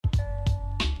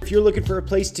if you're looking for a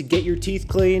place to get your teeth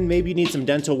clean, maybe you need some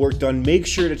dental work done, make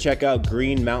sure to check out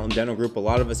Green Mountain Dental Group. A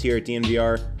lot of us here at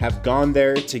DNVR have gone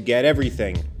there to get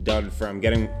everything done, from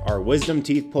getting our wisdom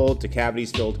teeth pulled to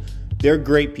cavities filled. They're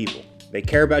great people. They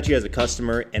care about you as a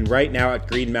customer, and right now at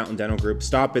Green Mountain Dental Group,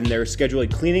 stop in there, schedule a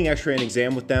cleaning, x-ray, and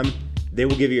exam with them. They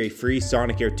will give you a free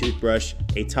Sonicare toothbrush,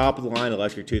 a top-of-the-line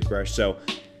electric toothbrush. So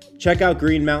check out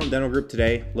Green Mountain Dental Group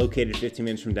today, located 15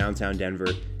 minutes from downtown Denver,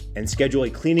 and schedule a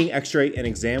cleaning, x-ray, and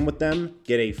exam with them.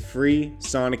 Get a free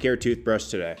Sonicare toothbrush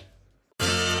today.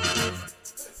 That's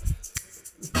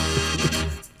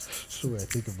the way I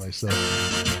think of myself.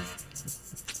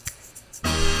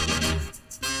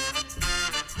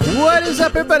 What is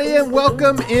up, everybody, and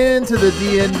welcome into the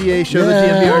DNVA show, the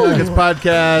DNVR Nuggets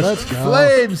podcast. Let's go.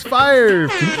 Flames, fire,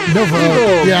 no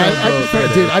vote.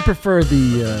 Yeah, I prefer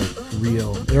the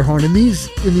real air horn in these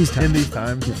times.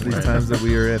 times that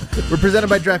we are in. We're presented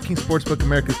by DraftKings Sportsbook,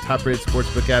 America's top-rated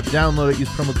sportsbook app. Download it, use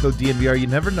promo code DNVR. You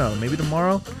never know. Maybe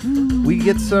tomorrow we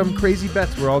get some crazy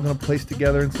bets we're all going to place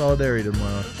together in solidarity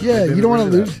tomorrow. Yeah, you don't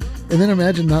want to lose. And then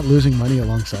imagine not losing money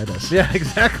alongside us. Yeah,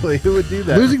 exactly. Who would do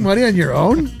that? Losing money on your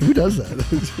own? Who does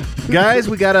that? Guys,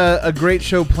 we got a great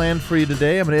show planned for you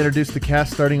today. I'm going to introduce the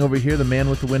cast starting over here, the man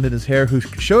with the wind in his hair who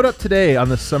showed up today on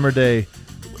this summer day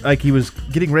like he was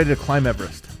getting ready to climb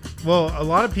Everest. Well, a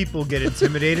lot of people get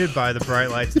intimidated by the bright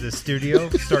lights of the studio,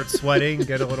 start sweating,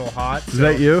 get a little hot. Is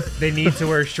that you? They need to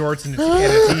wear shorts and a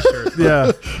t-shirt.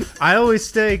 Yeah. I always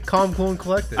stay calm, cool, and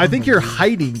collected. I think you're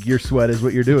hiding your sweat is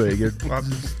what you're doing.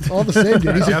 All the same,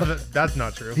 dude. That's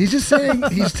not true. He's saying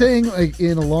like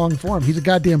in a long form. He's a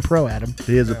goddamn pro, Adam.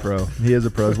 He is a pro.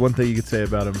 There's one thing you could say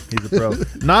about him. He's a pro.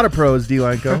 Not a pro is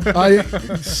D-Lanco. I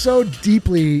so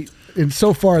deeply and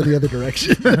so far the other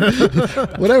direction.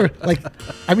 Whatever. Like,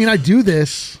 I mean, I do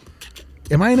this.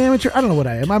 Am I an amateur? I don't know what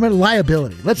I am. I'm a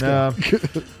liability. Let's go.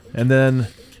 And then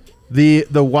the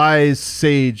wise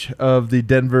sage of the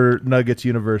Denver Nuggets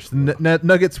universe.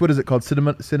 Nuggets, what is it called?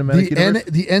 Cinematic universe?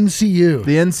 The NCU.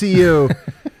 The NCU.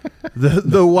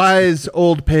 the wise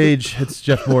old page. It's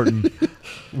Jeff Morton.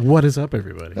 What is up,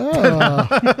 everybody?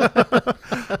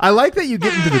 I like that you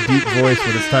get into the deep voice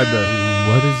when it's time to.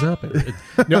 What is up, everybody?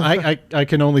 No, I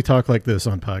can only talk like this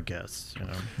on podcasts. You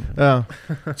know,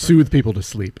 soothe people to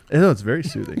sleep. No, it's very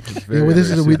soothing. It's very,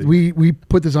 soothing. We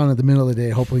put this on at the middle of the day,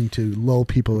 hoping to lull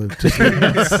people to sleep.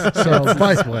 So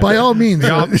by all means,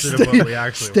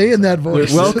 stay in that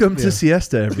voice. Welcome to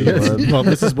siesta, everyone. Well,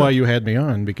 this is why you had me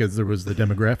on, because there was the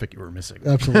demographic you were missing.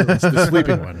 Absolutely, it's the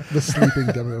sleeping one. The sleeping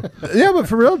demo. Yeah, but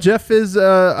for real, Jeff is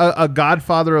a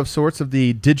godfather of sorts of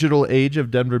the digital age of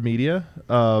Denver media.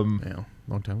 Yeah,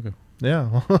 long time ago.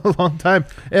 Yeah, a long time.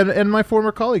 And my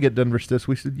former colleague at Denver Stiffs,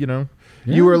 we said,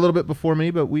 you were a little bit before me,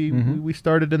 but we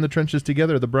started in the trenches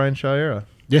together, the Brian Shaw era.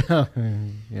 Yeah,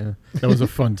 that was a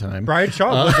fun time. Brian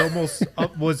Shaw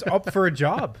was up for a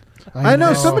job. I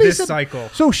know. Somebody this said cycle.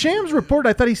 So Shams report.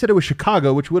 I thought he said it was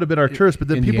Chicago, which would have been our tourist, but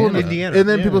then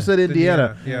Indiana. people said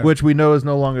Indiana, yeah. which we know is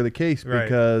no longer the case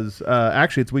because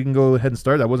actually, we can go ahead and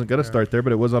start. I wasn't going to start there,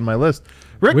 but it was on my list.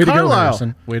 Rick Way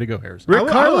Carlisle. Way to go, Harrison. Rick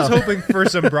Carlisle. I was hoping for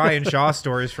some Brian Shaw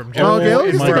stories from Joe. Okay,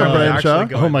 let's stick on Brian Shaw.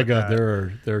 Oh my God,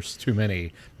 there's too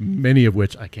many of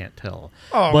which I can't tell.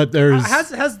 Oh, but there's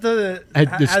has the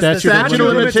statute of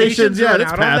limitations yeah, run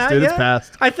it's out past, on that dude. yet? It's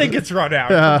past. I think it's run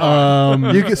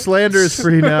out. You get slander is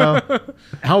free now.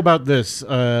 How about this?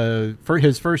 For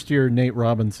his first year, Nate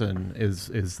Robinson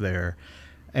is there.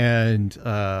 And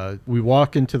we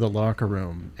walk into the locker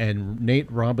room, and Nate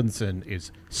Robinson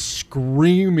is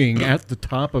screaming at the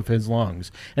top of his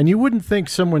lungs. And you wouldn't think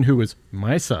someone who was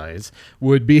my size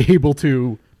would be able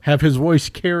to have his voice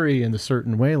carry in a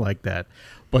certain way like that.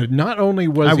 But not only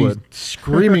was he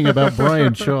screaming about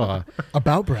Brian Shaw.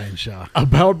 About Brian Shaw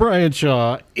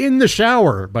in the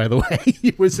shower, by the way.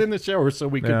 He was in the shower,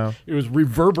 so it was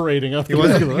reverberating up. He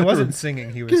wasn't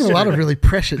singing. He was giving a lot of really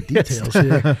prescient details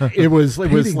here. It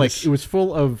was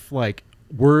full of like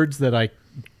words that I,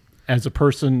 as a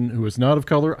person who is not of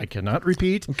color, I cannot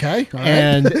repeat. Okay, all right.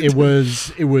 And it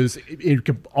was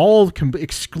all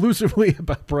exclusively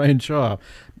about Brian Shaw.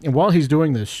 And while he's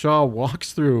doing this, Shaw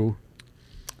walks through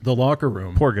the locker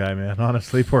room. Poor guy, man.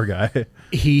 Honestly, poor guy.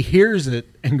 He hears it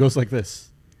and goes like this.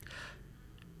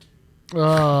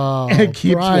 and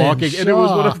keeps Brian walking. And it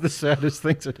was one Shaw. of the saddest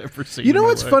things I'd ever seen. You know in my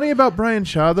what's life. funny about Brian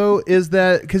Shaw, though, is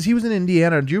that because he was in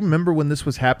Indiana. Do you remember when this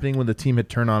was happening, when the team had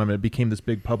turned on him and it became this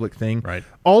big public thing? Right.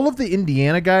 All of the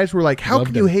Indiana guys were like, how Loved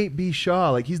can you him. hate B.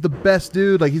 Shaw? Like, he's the best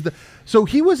dude. Like, So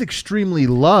he was extremely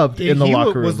loved in the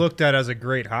locker room. He was looked at as a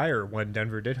great hire when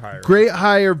Denver did hire him. Great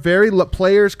hire,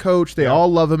 players coach. They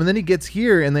all love him. And then he gets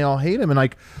here and they all hate him. And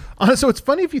like, so it's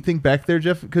funny if you think back there,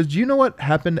 Jeff, because do you know what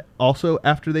happened also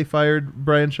after they fired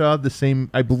Brian Shaw?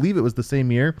 I believe it was the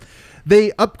same year.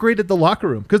 They upgraded the locker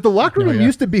room because the locker room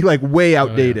used to be like way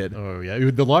outdated. Oh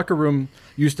yeah. The locker room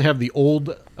used to have the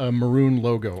old maroon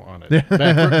logo on it. Before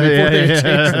they had changed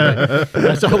it.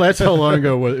 That's how long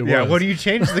ago it was. Yeah, when you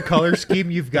change the color scheme,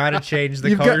 you've got to change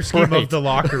the color scheme of the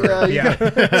locker room.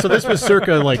 Yeah. So this was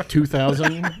circa like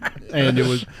 2000, and it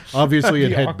was obviously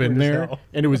it had been there,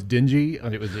 and it was dingy,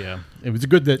 and it was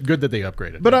good that they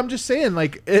upgraded. But I'm just saying,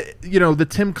 like, the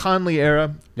Tim Conley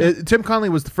era. Tim Conley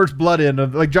was the first blood in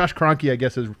of, like, Josh Kroenke, I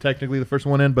guess, is technically the first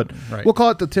one in, but we'll call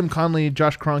it the Tim Conley,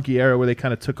 Josh Kroenke era where they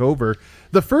kind of took over.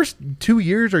 The first 2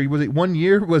 years, or was it 1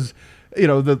 year, was,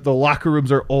 the locker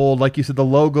rooms are old. Like you said, the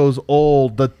logo's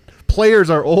old. The players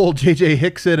are old. J.J.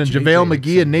 Hickson and JaVale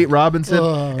McGee and Nate Robinson.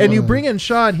 And you bring in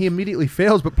Shaw and he immediately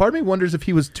fails. But part of me wonders if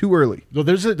he was too early. Well,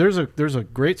 there's a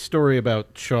great story about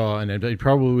Shaw, and it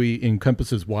probably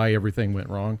encompasses why everything went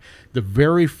wrong. The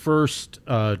very first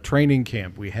training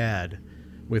camp we had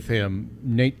with him,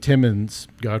 Nate Timmons,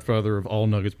 godfather of all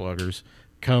Nuggets bloggers,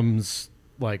 comes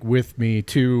with me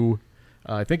to,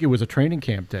 I think it was a training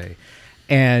camp day,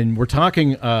 and we're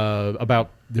talking about,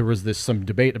 there was some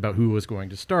debate about who was going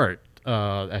to start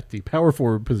at the power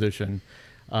forward position.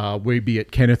 Be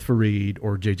it Kenneth Faried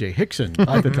or J.J. Hickson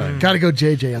at the time. Got to go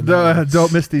JJ on that.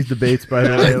 Don't miss these debates, by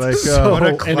the way. Like, What a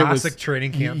and it was- classic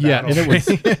training camp Yeah, battle. and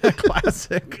it was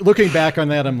classic. looking back on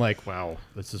that, I'm like, wow,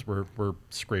 we're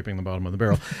scraping the bottom of the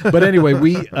barrel. But anyway,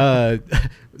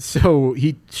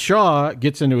 Shaw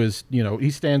gets into his,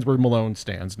 he stands where Malone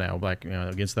stands now,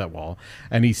 against that wall,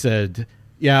 and he said,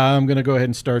 yeah, I'm going to go ahead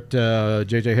and start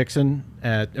J.J. Hickson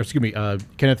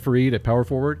Kenneth Faried at power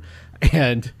forward,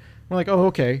 and we're like, oh,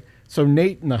 okay. So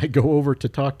Nate and I go over to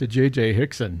talk to J.J.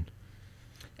 Hickson,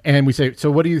 and we say,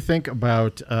 so what do you think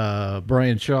about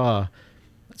Brian Shaw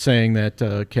saying that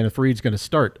Kenneth Faried's going to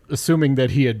start, assuming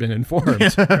that he had been informed?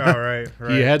 Oh, right.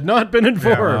 He had not been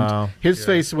informed. Wow. His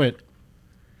face went,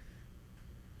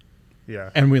 Yeah.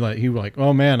 and he was like,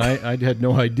 oh man, I had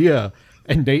no idea.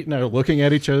 And Nate and I are looking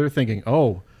at each other thinking,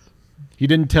 oh, he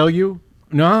didn't tell you?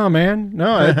 No, man.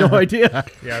 No, I had no idea.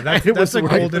 Yeah, that's a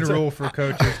golden rule for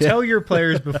coaches. Tell your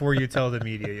players before you tell the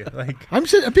media. I'm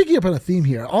picking up on a theme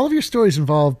here. All of your stories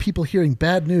involve people hearing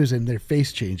bad news and their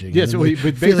face changing. Yes, and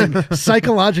feeling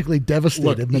psychologically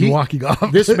devastated and then walking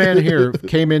off. This man here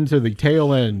came into the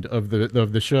tail end of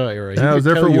the Shaw era. I was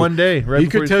there for 1 day. Right he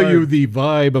before could tell you fired. the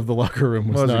vibe of the locker room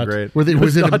was Wasn't not great. Were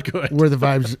not good. Were the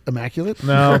vibes immaculate?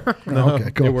 No.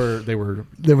 Okay, cool. They were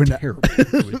not. terrible.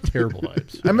 They were terrible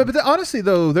vibes. But honestly,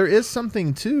 though, there is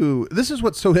something too. This is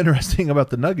what's so interesting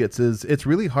about the Nuggets is it's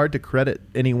really hard to credit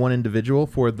any one individual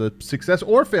for the success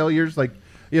or failures,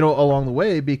 along the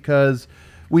way, because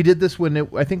we did this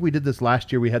I think we did this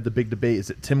last year. We had the big debate: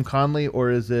 is it Tim Conley or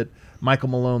is it Michael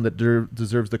Malone that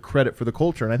deserves the credit for the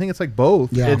culture? And I think it's like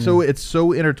both. Yeah. It's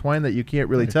so intertwined that you can't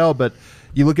really tell. But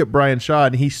you look at Brian Shaw,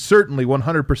 and he certainly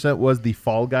 100% was the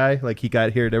fall guy. Like, he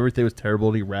got here and everything was terrible,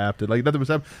 and he rapped, and nothing was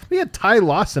happening. We had Ty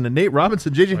Lawson and Nate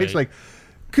Robinson, J.J. Hicks,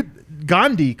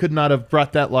 Gandhi could not have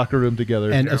brought that locker room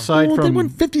together. And aside they from won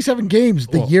 57 games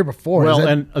the year before.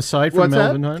 and aside from What's that?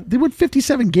 Melvin Hunt, They won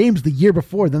 57 games the year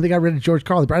before. Then they got rid of George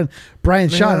Karl. Brian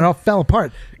Shaw, and it all fell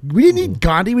apart. We didn't need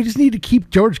Gandhi. We just needed to keep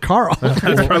George Karl.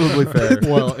 That's probably fair.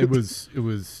 well, it was.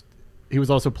 He was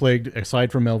also plagued.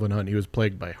 Aside from Melvin Hunt, he was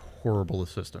plagued by horrible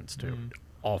assistants too.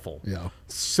 Awful. Yeah.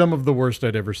 Some of the worst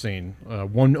I'd ever seen.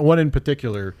 One in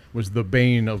particular was the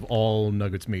bane of all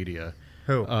Nuggets media.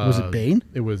 Who? Was it Bane?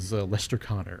 It was Lester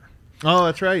Connor. Oh,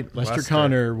 that's right. Lester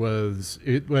Connor was.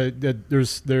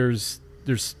 There's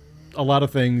a lot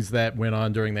of things that went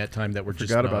on during that time that were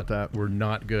just were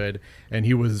not good, and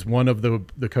he was one of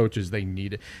the coaches they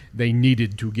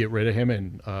needed to get rid of him,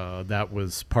 and that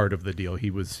was part of the deal. He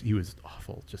was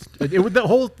awful. Just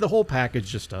the whole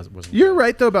package just wasn't. You're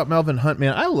right though about Melvin Hunt,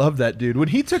 man. I love that dude. When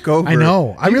he took over, I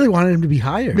know. I really wanted him to be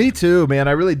hired. Me too, man.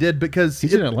 I really did because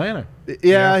He's in Atlanta.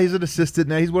 Yeah, he's an assistant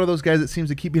now. He's one of those guys that seems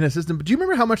to keep being an assistant. But do you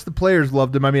remember how much the players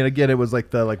loved him? I mean, again, it was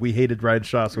like we hated Ryan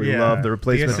Shaw, so we loved the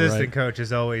replacement. The assistant coach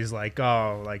is always like,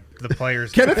 the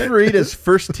players. Kenneth Farida's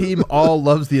first team all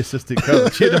loves the assistant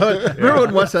coach. You know, remember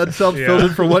when Wes Unseld filled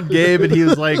in for one game and he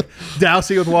was like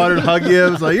dousing with water and hugging him?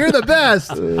 It was like, "You're the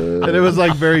best," and it was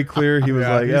like very clear. He was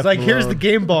 "Here's the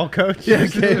game ball, coach." Yeah,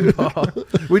 game ball.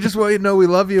 We just want you to know we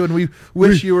love you and we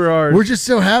wish you were ours. We're just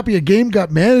so happy a game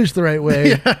got managed the right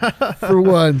way for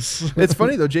once. It's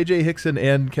funny though. J.J. Hickson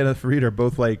and Kenneth Faried are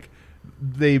both like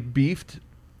they beefed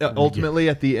ultimately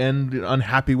at the end,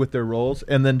 unhappy with their roles,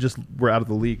 and then just were out of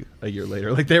the league a year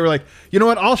later. Like they were like, you know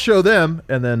what? I'll show them,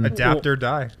 and then adapt or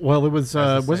die. Well, it was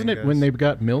wasn't it when they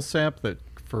got Millsap that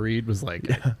Fareed was like,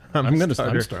 I'm the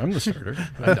starter.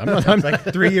 I'm like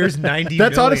 3 years, 90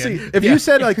 That's million. honestly, if you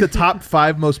said like the top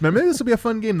 5 most memorable, maybe this will be a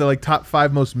fun game. The like top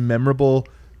 5 most memorable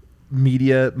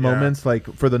media moments like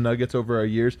for the Nuggets over our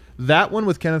years. That one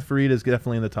with Kenneth Faried is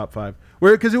definitely in the top 5.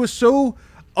 Because it was so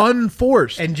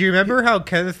unforced. And do you remember how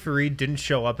Kenneth Faried didn't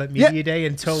show up at media day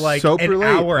until like Super an late.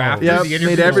 hour after the interview?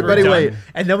 Made everybody wait.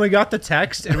 And then we got the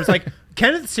text and it was like,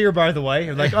 Kenneth's here, by the way.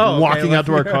 And like, walking out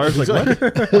to our cars like, what?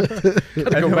 And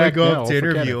then we go up to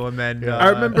interview him. And I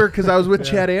remember because I was with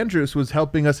Chad Andrews, was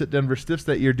helping us at Denver Stiffs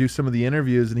that year do some of the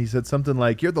interviews, and he said something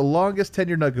like, "You're the longest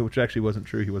tenured Nugget," which actually wasn't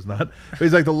true. He was not. But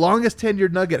he's like, "The longest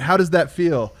tenured Nugget. How does that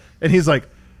feel?" And he's like,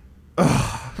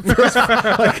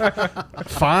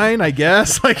 fine, I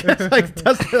guess. Like he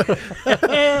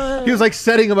was like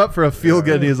setting him up for a feel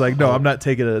good. And he was like, "No, I'm not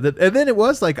taking it." And then it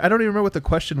was like, I don't even remember what the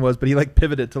question was, but he like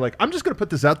pivoted to like, "I'm just gonna put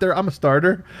this out there. I'm a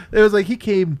starter." It was like he's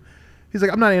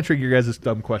like, "I'm not answering your guys'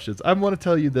 dumb questions. I want to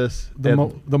tell you this."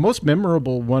 The most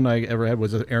memorable one I ever had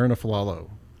was Aaron Aflalo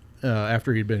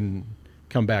after he'd been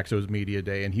come back, so it was media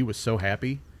day, and he was so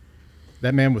happy.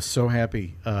 That man was so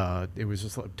happy. It was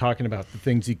just like talking about the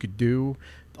things he could do,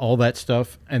 all that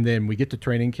stuff. And then we get to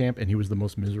training camp, and he was the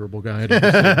most miserable guy I'd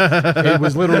ever seen. It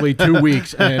was literally 2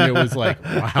 weeks, and it was like,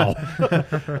 wow.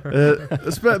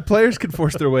 Players can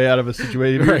force their way out of a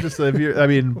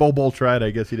situation. Bol tried.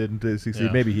 I guess he didn't succeed.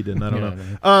 Yeah. Maybe he didn't. I don't know.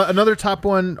 Another top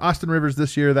one, Austin Rivers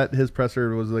this year. That his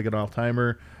presser was like an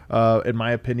all-timer. In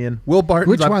my opinion, Will Barton.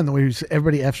 Which one?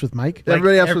 Everybody F's with Mike.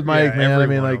 Everybody F's with Mike, man. I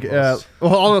mean, like,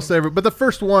 almost every. But the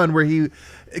first one where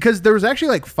because there was actually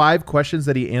like 5 questions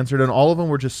that he answered, and all of them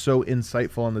were just so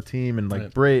insightful on the team, and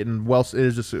like Brait and Wells. It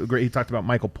is just great. He talked about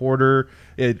Michael Porter.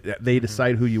 They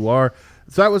decide who you are.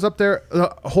 So that was up there,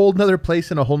 a whole nother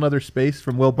place in a whole nother space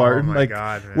from Will Barton. Oh my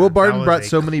God, man. Will Barton brought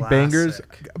so many bangers,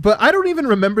 but I don't even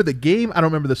remember the game. I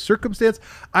don't remember the circumstance.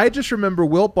 I just remember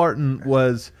Will Barton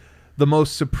was the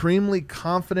most supremely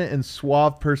confident and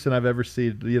suave person I've ever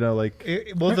seen. You know, like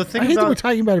the thing I hate that we're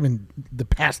talking about him in the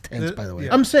past tense. By the way,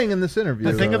 I'm saying in this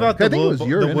interview. The thing about the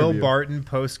Will Barton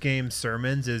post game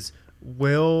sermons is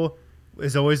Will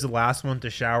is always the last one to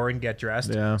shower and get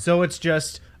dressed. Yeah. So it's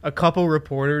just a couple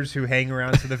reporters who hang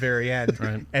around to the very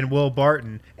end, and Will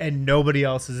Barton, and nobody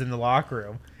else is in the locker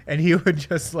room, and he would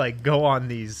just like go on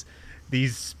these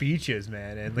speeches,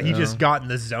 man, and he just got in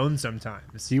the zone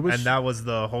sometimes. And that was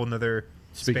the whole nother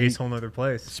space, whole nother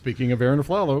place. Speaking of Aaron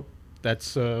Aflalo,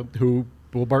 that's who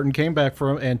Will Barton came back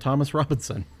from, and Thomas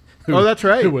Robinson. That's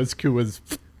right. Who was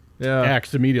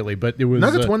axed immediately, but it was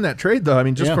Nuggets won that trade though. I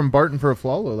mean, just from Barton for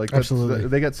Aflalo, like absolutely,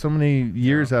 they got so many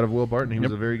years out of Will Barton. He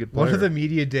was a very good player. One of the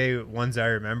media day ones I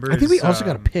remember. I think we also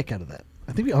got a pick out of that.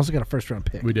 I think we also got a first round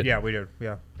pick. We did. Yeah, we did.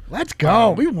 Yeah. Let's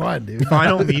go. We won, dude.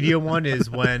 Final media one is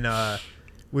when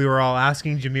we were all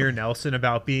asking Jameer Nelson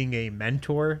about being a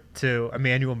mentor to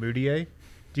Emmanuel Mudiay.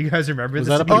 Do you guys remember this?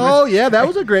 That that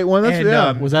was a great one.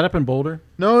 Was that up in Boulder?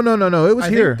 No. It was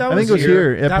here. I think it was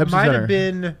here at that Pepsi might Center. have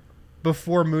been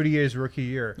before Mudiay's rookie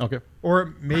year. Okay.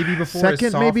 Or maybe before second,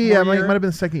 his sophomore maybe year. Might have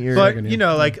been second year. But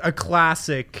like a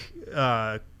classic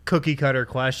cookie cutter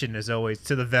question is always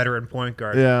to the veteran point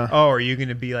guard. Yeah. Oh, are you going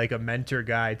to be like a mentor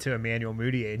guy to Emmanuel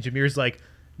Mudiay? And Jameer's like,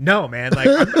 no, man. Like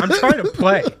I'm trying to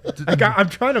play. I'm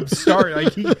trying to start.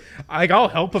 I'll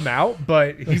help him out,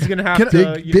 but he's gonna have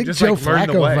to big just Joe learn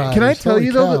the Flacco way. vibe. Can I tell Holy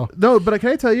you cow. though? But can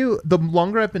I tell you the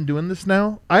longer I've been doing this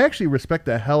now, I actually respect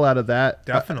the hell out of that.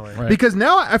 Definitely. Right. Because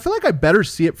now I feel like I better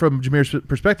see it from Jameer's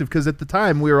perspective. Because at the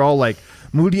time we were all like,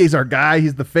 Moudier's our guy.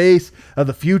 He's the face of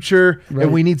the future,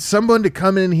 and we need someone to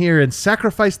come in here and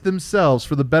sacrifice themselves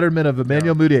for the betterment of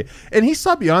Emmanuel Mudiay. And he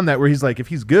saw beyond that, where he's like, if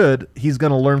he's good, he's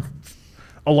gonna learn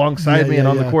alongside me and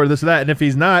on the court, this or that. And if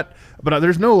he's not, but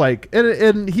there's no like,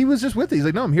 and he was just with it. He's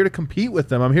like, no, I'm here to compete with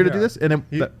them. I'm here to do this. And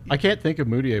I can't think of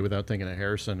Mudiay without thinking of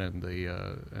Harrison and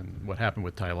and what happened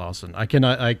with Ty Lawson. I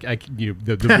cannot. The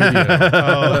video.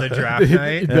 Oh, the draft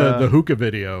night. The hookah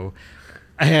video.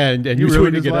 And you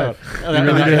ruined tweeted his it out. life.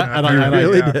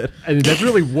 And did. And that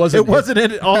really wasn't. It wasn't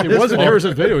in all. It wasn't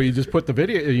Harrison's video. You just put the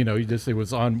video. It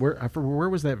was on where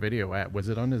was that video at? Was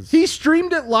it on his? He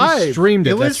streamed it live. He streamed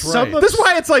it. It was That's right. This is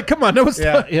why it's like, come on, no one's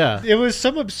Yeah. It was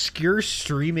some obscure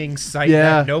streaming site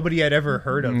Yeah. that nobody had ever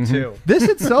heard of, too. This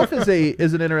itself is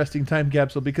an interesting time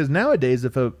capsule because nowadays,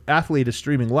 if an athlete is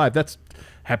streaming live, that's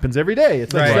happens every day.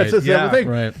 It's like Right. that's just the Yeah. other thing.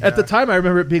 Right. At the time, I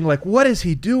remember it being like, "What is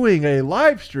he doing? A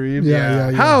live stream?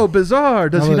 Yeah. How bizarre!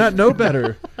 Does he not know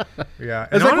better? Yeah.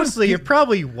 It's And like honestly, it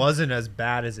probably wasn't as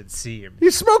bad as it seemed.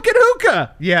 He's smoking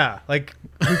hookah." Yeah. Like,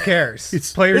 who cares?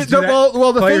 It's- Players it- do that.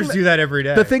 well, the Players thing do that every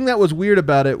day. The thing that was weird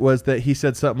about it was that he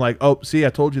said something like, "Oh, see,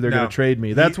 I told you they're No. going to trade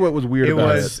me." That's what was weird it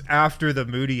about was it. after the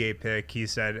Moutier pick. He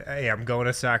said, "Hey, I'm going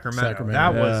to Sacramento."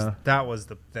 Sacramento. That was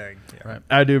the thing. Yeah. Right.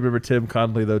 I do remember Tim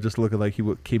Conley though, just looking like he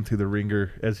came through the ringer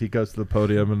as he goes to the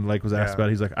podium and like was asked Yeah. about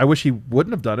it. He's like, "I wish he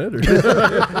wouldn't have done it." Or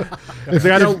He's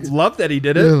like, I don't love that he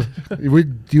did it.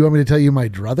 Do you want me to tell you my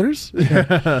druthers?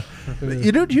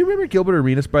 Do you remember Gilbert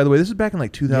Arenas? By the way, this is back in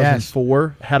like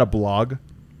 2004. Had a blog.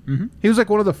 Mm-hmm. He was like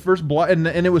one of the first blog, and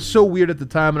it was so weird at the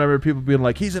time. And I remember people being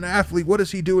like, "He's an athlete. What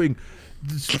is he doing?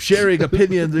 Sharing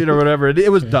opinions, whatever."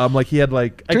 It was dumb. Like he had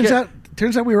like.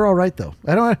 Turns out we were all right though.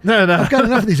 No. I've got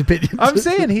enough of these opinions. I'm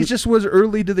saying he just was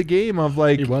early to the game of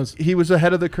like He was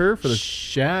ahead of the curve for this.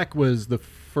 Shaq was the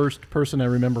first person I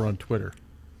remember on Twitter.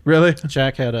 Really?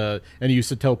 Shaq had and he used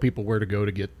to tell people where to go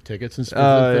to get tickets and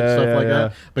stuff, yeah.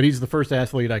 that. But he's the first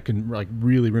athlete I can like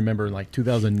really remember in like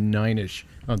 2009-ish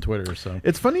on Twitter. So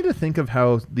It's funny to think of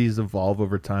how these evolve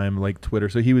over time, like Twitter.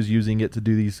 So he was using it to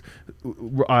do these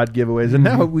odd giveaways, and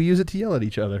now we use it to yell at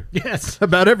each other. yes,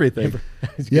 About everything.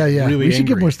 Yeah. Really We should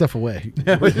give angry. more stuff away.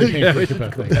 Yeah, we should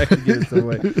about go things. back and get it some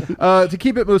way. To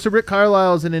keep it moving, so Rick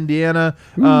Carlisle is in Indiana.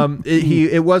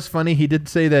 It was funny. He did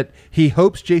say that he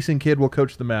hopes Jason Kidd will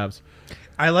coach the Mavs.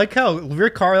 I like how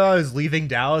Rick Carlisle is leaving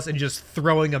Dallas and just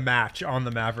throwing a match on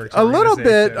the Mavericks. A little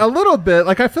organization. bit.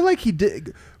 Like I feel like he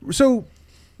did. So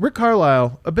Rick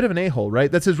Carlisle, a bit of an a-hole,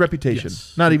 right? That's his reputation.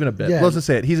 Yes. Not even a bit. Yeah. Let's just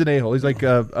say it. He's an a-hole. He's like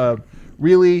a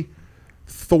really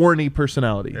thorny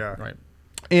personality. Yeah. right.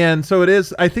 And so it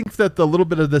is. I think that the little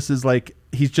bit of this is like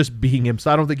he's just being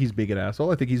himself. I don't think he's being an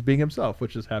asshole. I think he's being himself,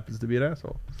 which just happens to be an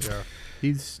asshole. Yeah.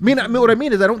 What I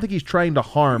mean is I don't think he's trying to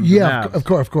harm. Yeah, the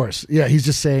Mavs. of course. Yeah, he's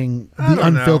just saying I the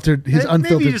don't know. unfiltered, his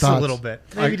unfiltered Maybe just thoughts. a little bit.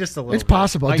 Maybe just a little. It's bit.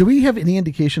 possible. Do we have any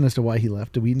indication as to why he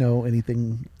left? Do we know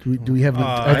anything? Do we have? Do you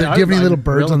have any little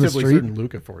birds on the relatively street? certain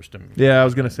Luka forced him. Yeah, I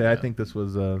was gonna say. I think this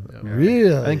was.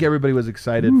 Really? I think everybody was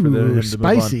excited for him to move on.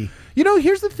 spicy.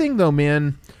 Here's the thing, though,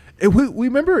 man. We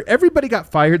remember everybody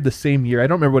got fired the same year. I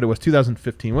don't remember what it was,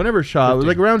 2015. Whenever Shaw, it was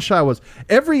like around Shaw was,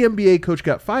 every NBA coach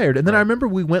got fired. And then I remember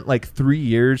we went like 3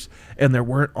 years and there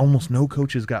weren't almost no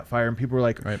coaches got fired. And people were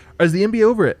like, is the NBA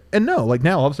over it? And no, like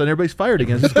now all of a sudden everybody's fired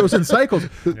again. It just goes in cycles.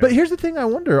 But here's the thing I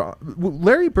wonder.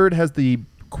 Larry Bird has the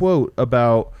quote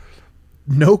about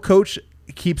no coach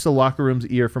keeps the locker room's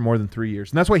ear for more than 3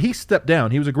 years. And that's why he stepped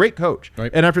down. He was a great coach.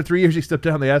 Right. And after 3 years, he stepped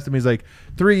down. They asked him, he's like,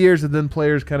 3 years, and then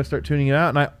players kind of start tuning it out.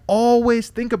 And I always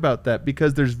think about that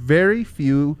because there's very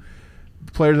few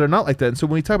players that are not like that. And so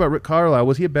when we talk about Rick Carlisle,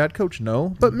 was he a bad coach?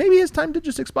 No. But maybe his time did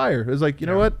just expire. It was like, you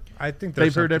know what? I think there's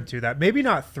They've heard something to that. Maybe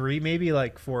not 3, maybe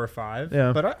like 4 or 5.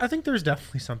 Yeah. But I think there's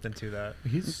definitely something to that.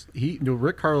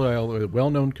 Rick Carlisle, a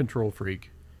well-known control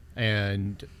freak,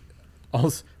 and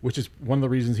also, which is one of the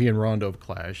reasons he and Rondo have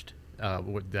clashed.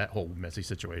 With that whole messy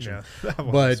situation. Yeah, that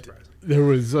wasn't but surprising. there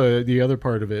was the other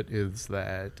part of it is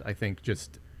that I think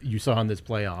just you saw in this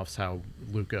playoffs how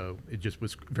Luka, it just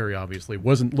was very obviously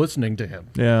wasn't listening to him.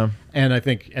 Yeah. And I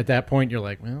think at that point you're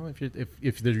like, well, if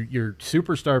your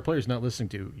superstar player is not listening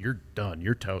to, you're done.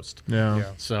 You're toast.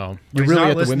 Yeah. So But you he's really not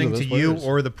have to win listening those to you players.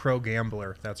 or the pro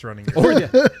gambler that's running. Or yeah,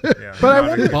 Yeah, But I not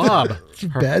wonder- a good- Bob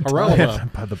bad Harrella.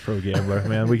 About the pro gambler,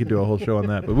 man. We could do a whole show on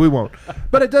that, but we won't.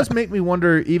 But it does make me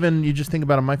wonder, even you just think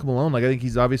about a Michael Malone, like I think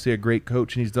he's obviously a great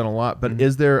coach and he's done a lot, but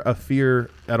is there a fear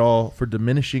at all for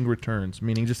diminishing returns?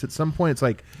 Meaning just at some point it's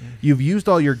like you've used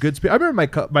all your good speech. I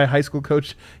remember my high school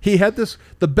coach, he had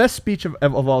the best speech of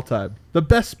all time. The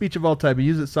best speech of all time. He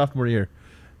used it sophomore year.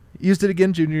 Used it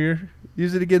again junior year.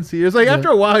 Used it again senior year. It's like after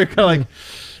a while you're kind of like,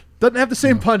 doesn't have the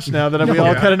same punch now that we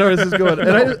all kind of know where this is going.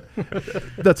 And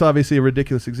that's obviously a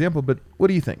ridiculous example, but what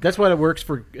do you think? That's why it works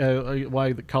for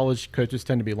why the college coaches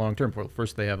tend to be long term.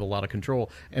 First, they have a lot of control,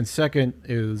 and second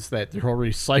is that they're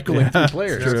already cycling through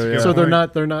players, true, yeah. so they're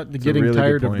not getting really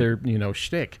tired good of their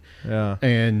shtick. Yeah.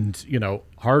 And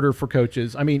harder for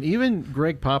coaches. I mean, even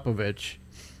Greg Popovich.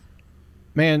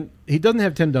 Man, he doesn't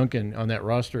have Tim Duncan on that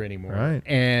roster anymore. Right.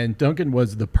 And Duncan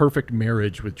was the perfect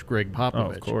marriage with Greg Popovich.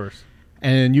 Oh, of course.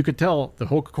 And you could tell the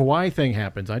whole Kawhi thing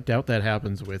happens. I doubt that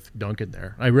happens with Duncan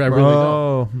there. I really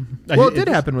don't. Well, it did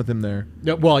happen with him there.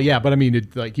 No, well, yeah, but I mean,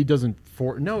 he doesn't.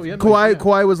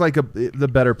 Kawhi was like the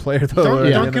better player though.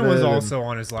 Duncan was also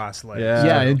on his last leg.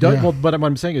 Well, but what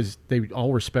I'm saying is they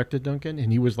all respected Duncan,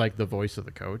 and he was like the voice of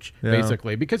the coach,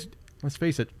 basically. Because let's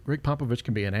face it, Greg Popovich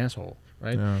can be an asshole,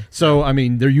 right? Yeah. So I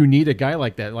mean, you need a guy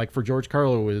like that. Like for George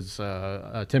Karl was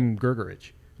Tim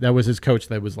Gergerich. That was his coach.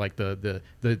 That was like the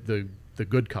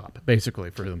good cop,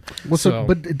 basically, for them. Well,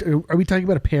 but are we talking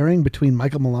about a pairing between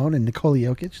Michael Malone and Nikola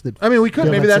Jokic? I mean, we could.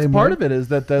 Maybe that's part of it. Is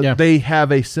that they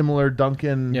have a similar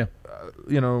Duncan,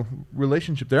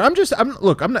 relationship there.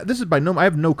 Look, I'm not. This is by no. I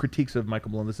have no critiques of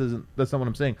Michael Malone. That's not what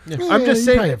I'm saying. I'm just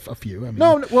saying. I have a few. I mean.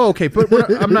 No, well, okay, but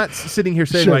I'm not sitting here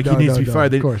saying he needs to be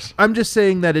fired. Of course. I'm just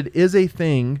saying that it is a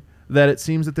thing that it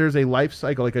seems that there's a life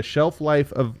cycle, like a shelf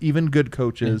life of even good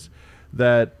coaches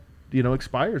that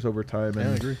expires over time. And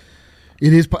I agree.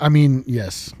 It is. I mean,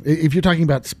 yes. If you're talking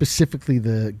about specifically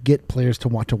the get players to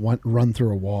want run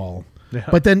through a wall,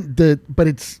 but then but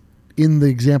it's in the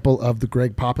example of the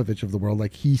Greg Popovich of the world.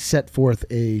 Like he set forth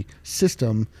a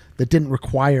system that didn't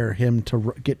require him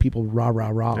to get people rah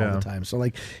all the time. So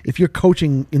like if you're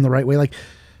coaching in the right way, like.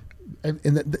 And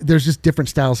there's just different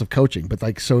styles of coaching, but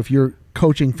like so, if you're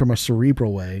coaching from a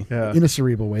cerebral way,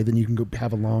 then you can go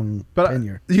have a long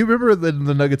tenure. You remember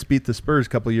the Nuggets beat the Spurs a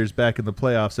couple of years back in the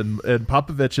playoffs, and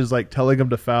Popovich is like telling them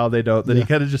to foul, they don't. Then he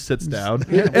kind of just sits down,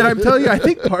 and I'm telling you, I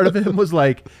think part of him was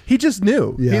like he just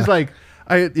knew. Yeah. He's like.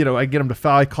 I get him to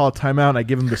foul. I call a timeout. And I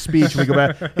give him the speech. And we go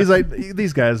back. He's like,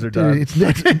 these guys are done.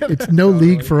 It's no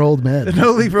league for old men.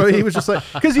 No league for. He was just like,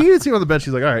 because you didn't see him on the bench.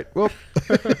 He's like, all right, well,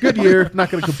 good year.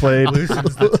 Not going to complain.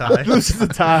 Loosens the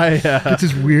tie. Yeah. It's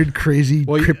this weird, crazy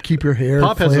keep your hair.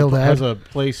 Pop has a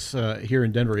place here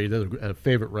in Denver. He does a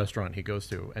favorite restaurant he goes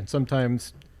to, and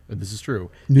sometimes. This is true.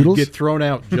 Noodles he'd get thrown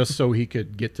out just so he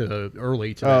could get to early.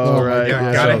 Right.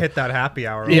 Gotta hit that happy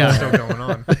hour. Yeah, still going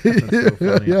on. That's so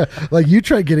funny. Yeah, like you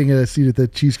tried getting a seat at the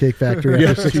Cheesecake Factory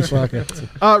after 6 o'clock.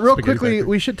 Real quickly,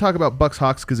 we should talk about Bucks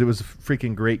Hawks because it was a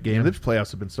freaking great game. These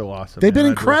playoffs have been so awesome. They've been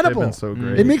incredible. They've been so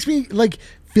great. It makes me like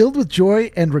filled with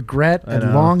joy and regret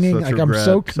and longing. Like I'm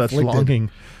so conflicted. Such longing.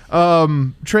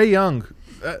 Trae Young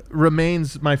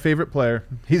remains my favorite player.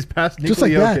 He's past Nikola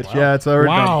Jokic. Wow. Yeah, it's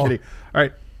already. No, I'm kidding. All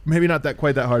right. Maybe not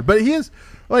quite that hard, but he is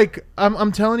like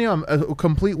I'm telling you, I'm a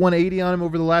complete 180 on him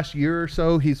over the last year or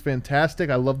so. He's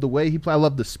fantastic. I love the way he plays. I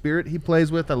love the spirit he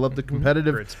plays with. I love the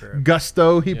competitive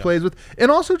gusto he plays with, and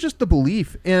also just the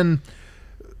belief in.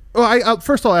 Well,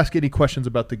 first I'll ask any questions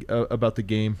about the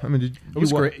game. I mean, it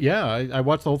was great. Yeah, I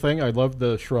watched the whole thing. I loved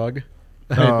the shrug.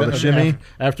 The shimmy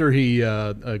after he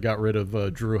got rid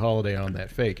of Drew Holiday on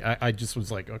that fake. I just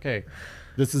was like, okay.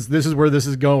 This is where this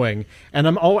is going, and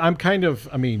I'm kind of.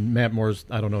 I mean, Matt Moore's.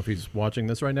 I don't know if he's watching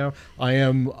this right now. I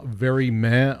am very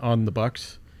meh on the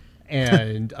Bucks,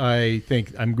 and I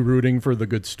think I'm rooting for the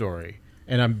good story,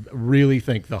 and I really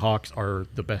think the Hawks are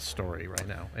the best story right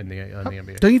now in the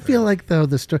NBA. Don't you feel like though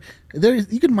the story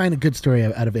you can mine a good story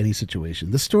out of any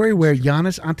situation? The story where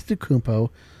Giannis Antetokounmpo,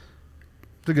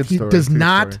 does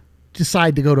not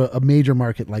decide to go to a major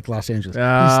market like Los Angeles.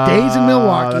 He stays in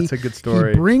Milwaukee. That's a good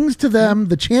story. He brings to them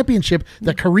the championship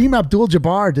that Kareem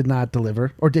Abdul-Jabbar did not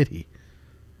deliver, or did he?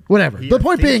 Whatever. The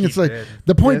point being, it's like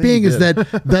the point being is that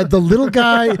the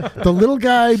little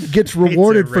guy gets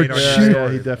rewarded for shooting. Yeah,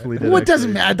 he definitely did. What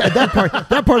doesn't matter?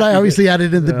 That part I obviously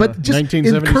added in. But just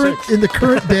in the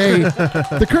current day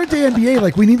NBA,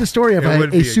 like we need the story of a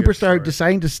superstar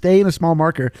deciding to stay in a small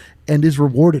market and is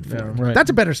rewarded for it. Right. That's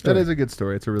a better story. That is a good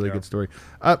story. It's a really good story.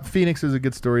 Phoenix is a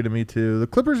good story to me too. The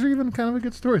Clippers are even kind of a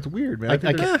good story. It's weird, man.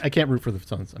 I can't root for the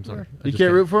Suns. I'm sorry. You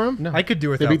can't root for them? No. I could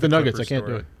do it. They beat the Nuggets. I can't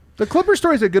do it. The Clipper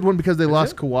story is a good one because they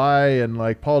lost Kawhi and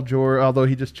like Paul George, although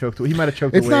he just choked. He might have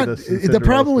choked away the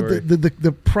problem with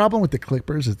the problem with the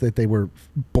Clippers is that they were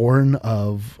born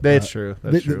of. That's true.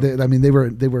 That's true. I mean, they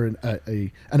were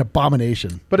an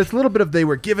abomination. But it's a little bit of they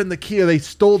were given the key, they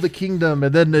stole the kingdom,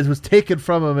 and then it was taken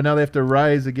from them, and now they have to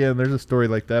rise again. There's a story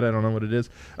like that. I don't know what it is.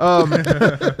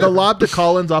 The lob to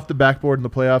Collins off the backboard in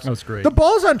the playoffs. That was great. The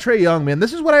ball's on Trae Young, man.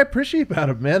 This is what I appreciate about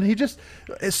him, man. He just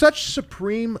such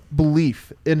supreme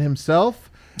belief in himself.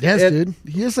 Yes, dude.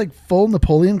 He has like full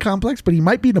Napoleon complex, but he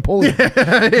might be Napoleon. He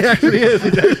actually is.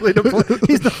 He's actually Napoleon.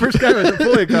 He's the first guy with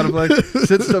Napoleon complex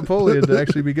since Napoleon to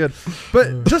actually be good.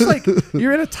 But just like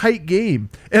you're in a tight game,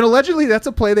 and allegedly that's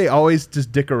a play they always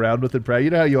just dick around with in practice. You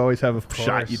know how you always have a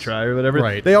shot you try or whatever.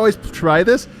 Right. They always try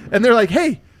this, and they're like,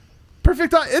 "Hey,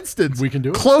 Perfect instance. We can do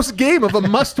it. Close game of a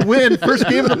must-win first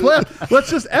game of the playoff.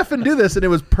 Let's just effing do this, and it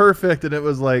was perfect. And it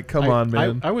was like, come on,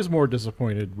 man. I was more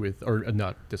disappointed with, or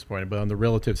not disappointed, but on the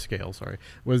relative scale. Sorry,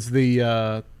 was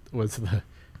the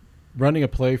running a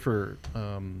play for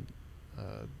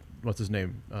what's his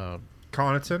name?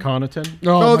 Connaughton.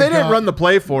 Oh, they didn't run the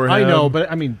play for him. I know,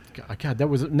 but I mean, God, that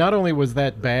was not only was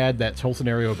that bad, that whole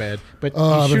scenario bad, but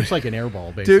he shoots like an air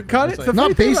ball, basically. Dude, Connaughton,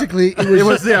 Not basically. It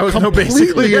was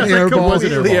completely an air ball.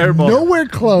 Completely air ball. Nowhere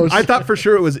close. I thought for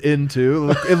sure it was in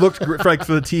too. It looked great, like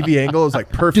for the TV angle. It was like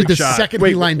perfect Dude, the shot. second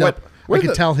he lined up, I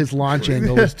could tell his launch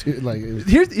angle was too like.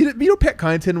 Here's Pat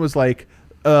Connaughton was like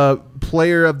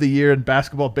player of the year in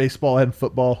basketball, baseball, and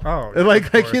football. Oh, and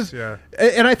like course, his,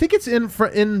 and I think it's in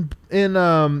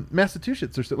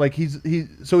Massachusetts or so. Like he's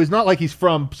not like he's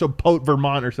from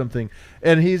Vermont or something,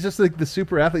 and he's just like the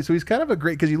super athlete. So he's kind of a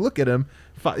great, because you look at him,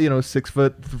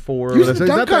 6'4". He was in the So he's dunk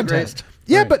not that contest. great.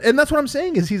 Yeah, Right. and that's what I'm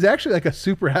saying is he's actually like a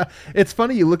super. It's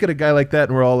funny, you look at a guy like that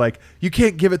and we're all like, you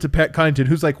can't give it to Pat Connaughton,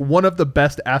 who's like one of the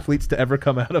best athletes to ever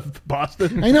come out of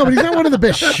Boston. I know, but he's not one of the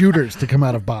best shooters to come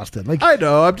out of Boston. Like I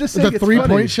know, I'm just saying the it's 3-point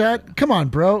funny. shot. Come on,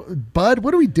 bro, Bud.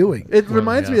 What are we doing? It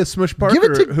reminds me of Smush Give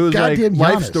it Parker, to whose like goddamn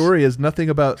life Giannis. story is nothing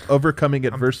about overcoming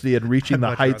adversity and reaching the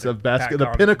much heights rather of Pat basketball, the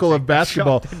Connaughton pinnacle of take that shot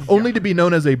basketball, than only to be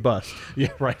known as a bust. Yeah,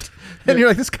 right. And you're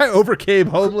like, this guy overcame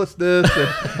homelessness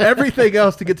and everything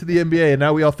else to get to the NBA, and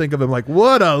now we all think of him like,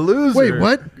 what a loser. Wait,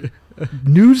 what?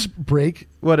 News break.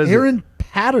 What is Aaron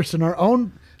Patterson, our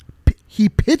own. He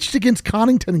pitched against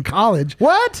Connington in college.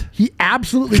 What? He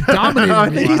absolutely dominated. I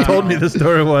think he told me the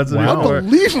story once. Wow.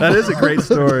 Unbelievable. That is a great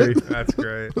story. That's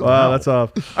great. Wow, that's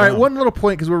off. All right, one little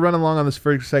point, because we're running long on this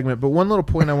first segment, but one little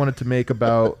point I wanted to make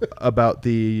about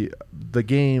the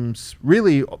games.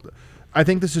 Really, I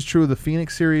think this is true of the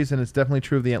Phoenix series, and it's definitely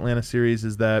true of the Atlanta series,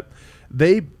 is that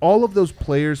all of those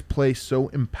players play so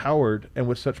empowered and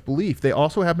with such belief. They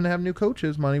also happen to have new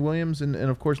coaches, Monty Williams and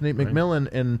of course Nate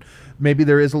McMillan, and maybe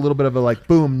there is a little bit of a like,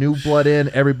 boom, new blood in.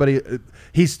 Everybody,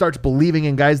 he starts believing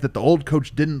in guys that the old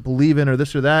coach didn't believe in, or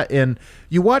this or that. And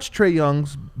you watch Trae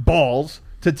Young's balls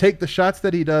to take the shots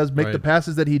that he does, make the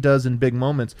passes that he does in big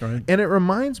moments. Right. And it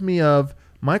reminds me of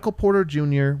Michael Porter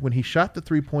Jr. when he shot the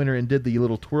three-pointer and did the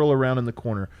little twirl around in the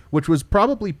corner, which was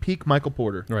probably peak Michael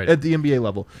Porter at the NBA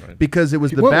level, because it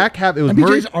was the back half. It was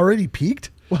MPJ's already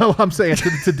peaked. Well, I'm saying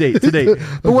to date.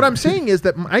 But what I'm saying is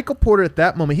that Michael Porter at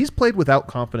that moment, he's played without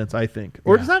confidence, I think.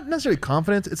 Or it's not necessarily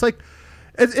confidence. It's like,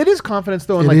 it is confidence,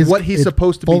 though, in like what he's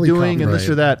supposed to be doing and this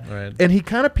or that. Right. And he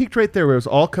kind of peaked right there where it was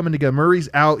all coming together. Murray's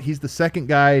out. He's the second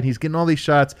guy, and he's getting all these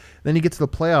shots. Then he gets to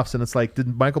the playoffs, and it's like,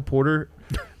 did Michael Porter,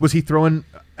 was he throwing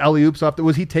alley-oops off?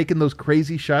 Was he taking those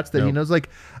crazy shots that he knows? Like,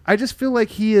 I just feel like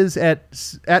he is at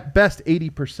best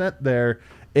 80% there.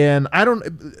 And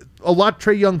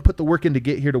Trae Young put the work in to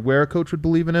get here to where a coach would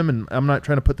believe in him, and I'm not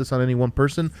trying to put this on any one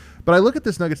person, but I look at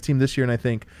this Nuggets team this year and I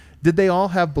think, did they all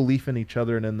have belief in each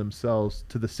other and in themselves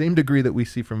to the same degree that we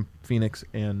see from Phoenix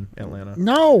and Atlanta?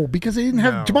 No, because they didn't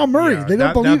have Jamal Murray. Yeah, they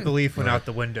don't believe. That belief went out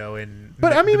the window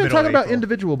But I'm even talking about April.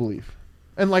 individual belief.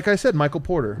 And like I said, Michael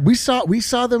Porter. We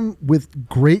saw them with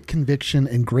great conviction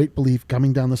and great belief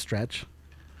coming down the stretch,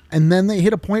 and then they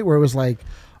hit a point where it was like,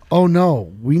 oh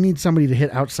no, we need somebody to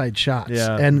hit outside shots.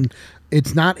 Yeah. And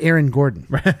it's not Aaron Gordon,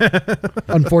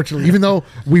 unfortunately, even though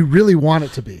we really want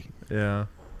it to be. Yeah.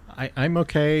 I'm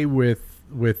okay with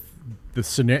the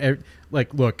scenario.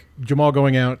 Like, look, Jamal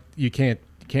going out, you can't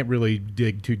really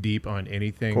dig too deep on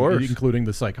anything, including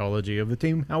the psychology of the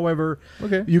team. However,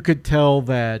 you could tell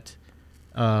that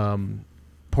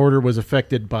Porter was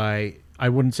affected by, I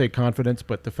wouldn't say confidence,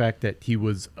 but the fact that he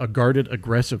was guarded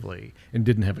aggressively and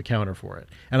didn't have a counter for it.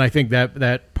 And I think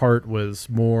that part was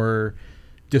more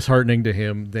disheartening to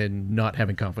him than not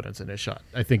having confidence in his shot.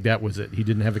 I think that was it. He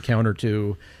didn't have a counter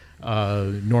to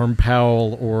Norm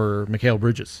Powell or Mikal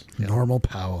Bridges. Normal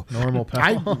Powell.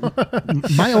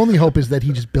 My only hope is that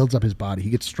he just builds up his body.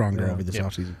 He gets stronger over this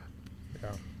offseason.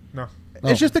 No.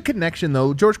 It's just a connection,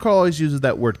 though. George Karl always uses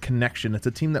that word connection. It's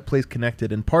a team that plays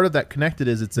connected, and part of that connected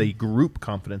is it's a group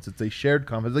confidence. It's a shared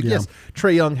confidence. Like, yes,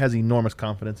 Trae Young has enormous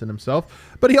confidence in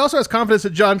himself, but he also has confidence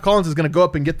that John Collins is going to go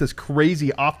up and get this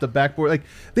crazy off the backboard. Like,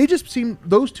 they just seem,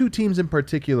 those two teams in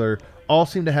particular, all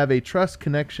seem to have a trust,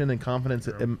 connection, and confidence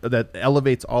that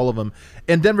elevates all of them.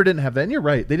 And Denver didn't have that. And you're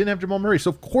right. They didn't have Jamal Murray.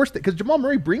 So, of course, because Jamal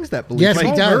Murray brings that belief. Yes, he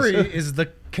Jamal does. Murray is the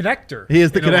connector. He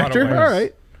is the in a lot of connector? ways. All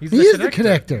right. He is the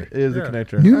connector. It is the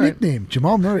connector. New All right. nickname,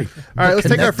 Jamal Murray. All right, let's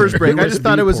take our first break. I just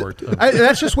thought it was. port.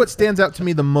 That's just what stands out to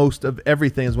me the most of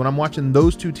everything is when I'm watching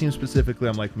those two teams specifically.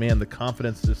 I'm like, man, the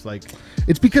confidence just like.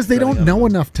 It's because they don't know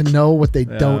enough to know what they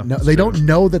don't know. They don't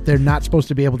know that they're not supposed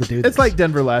to be able to do this. It's like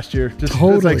Denver last year. Just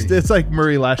Totally. It's like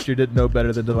Murray last year didn't know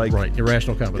better than to like. Right,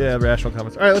 irrational confidence. Yeah, rational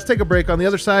comments. All right, let's take a break. On the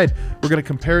other side, we're going to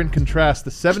compare and contrast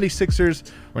the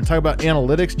 76ers. We're going to talk about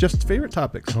analytics, just favorite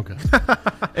topics. Okay.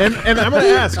 And I'm going to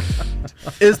ask,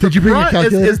 is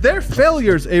their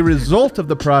failures a result of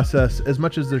the process as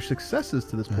much as their successes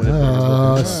to this point?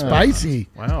 Spicy.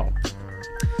 Wow.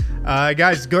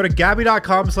 Guys, go to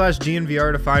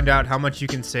Gabby.com/DNVR to find out how much you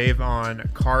can save on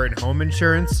car and home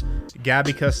insurance.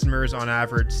 Gabby customers on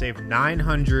average save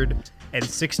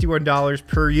 $961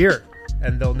 per year,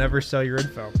 and they'll never sell your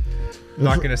info. I'm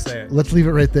not going to say it. Let's leave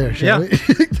it right there, shall we?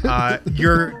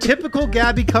 Your typical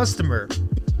Gabby customer,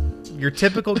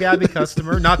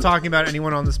 not talking about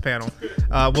anyone on this panel,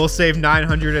 will save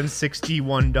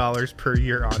 $961 per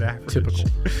year on average. Typical.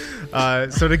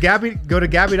 So go to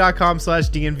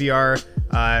Gabby.com/DNVR.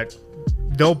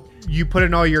 You put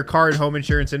in all your car and home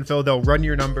insurance info. They'll run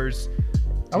your numbers.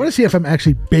 I want to see if I'm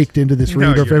actually baked into this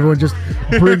read or if everyone just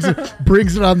brings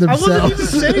it on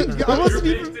themselves.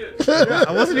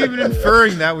 I wasn't even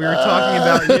inferring that we were talking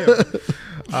about you.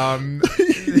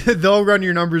 They'll run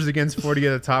your numbers against 40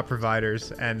 of the top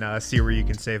providers and see where you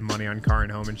can save money on car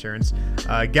and home insurance.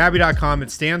 Gabby.com, it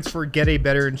stands for Get a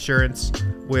Better Insurance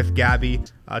with Gabby.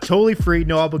 Totally free,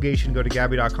 no obligation. Go to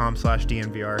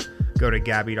Gabby.com/DNVR. Go to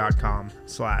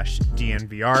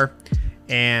Gabby.com/DNVR.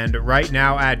 And right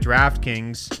now at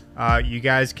DraftKings, you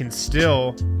guys can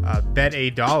still bet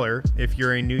 $1 if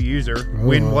you're a new user,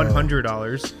 win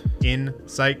 $100 in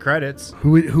site credits.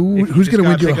 Who's going to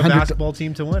win you a basketball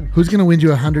team to win? Who's going to win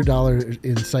you $100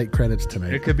 in site credits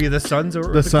tonight? It could be the Suns or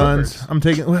the Suns. Clippers. I'm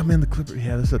taking. Well, man, the Clippers.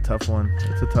 Yeah, this is a tough one.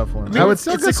 It's a tough one. I mean, it's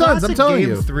the a Suns. I'm telling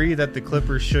game you. 3 that the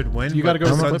Clippers should win. You got to go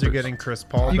the with the Suns are Clippers. getting Chris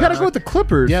Paul. You got to go with the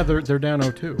Clippers. Yeah, they're down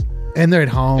 0-2. And they're at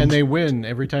home. And they win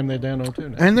every time they're down 0-2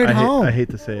 now. And they're at home. I hate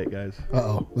to say it, guys.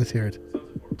 Uh-oh. Let's hear it.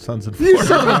 Suns and You 4.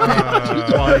 son of a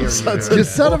bitch. You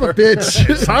son of a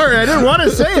bitch. Sorry, I didn't want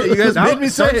to say it. You guys made me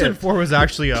say Suns it. and 4 was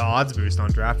actually an odds boost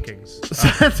on DraftKings.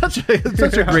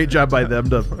 such a great job by them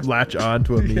to latch on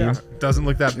to a meme. Yeah, doesn't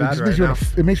look that bad right now.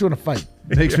 It makes you want to fight.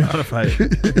 It makes me want to fight.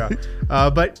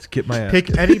 But Get my ass.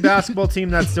 pick any basketball team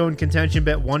that's still in contention.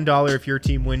 Bet $1 if your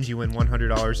team wins. You win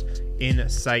 $100 in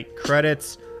site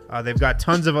credits. They've got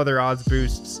tons of other odds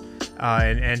boosts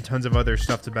and tons of other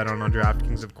stuff to bet on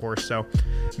DraftKings, of course. So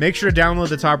make sure to download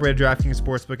the top-rated DraftKings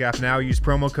Sportsbook app now. Use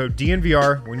promo code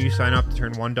DNVR when you sign up to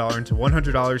turn $1 into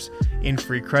 $100 in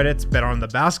free credits. Bet on the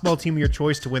basketball team of your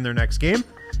choice to win their next game.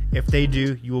 If they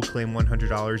do, you will claim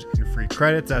 $100 in free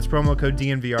credits. That's promo code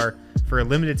DNVR for a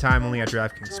limited time only at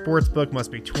DraftKings Sportsbook.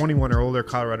 Must be 21 or older,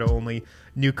 Colorado only.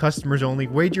 New customers only.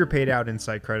 Wager paid out in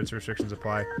site credits. Restrictions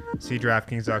apply. See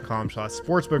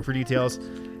DraftKings.com/sportsbook for details.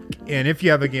 And if you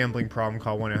have a gambling problem,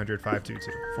 call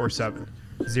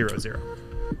 1-800-522-4700.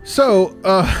 So,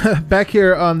 back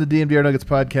here on the DNVR Nuggets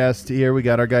podcast, here we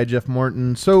got our guy Jeff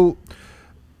Morton. So,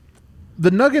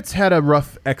 the Nuggets had a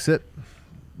rough exit,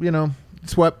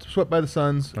 swept by the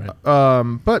Suns, Right.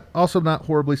 but also not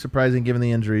horribly surprising given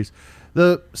the injuries.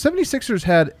 The 76ers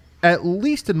had, at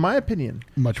least in my opinion,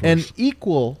 Much an worse.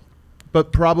 equal,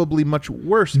 but probably much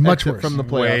worse exit from the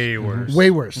playoffs. Way worse.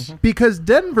 Way worse. Because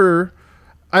Denver,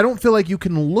 I don't feel like you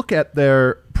can look at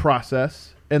their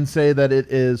process and say that it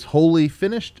is wholly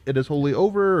finished, it is wholly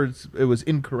over, or it was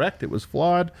incorrect, it was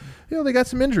flawed. They got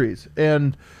some injuries.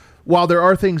 And while there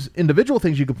are individual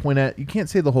things you could point at, you can't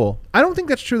say the whole. I don't think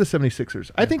that's true of the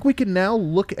 76ers. I think we can now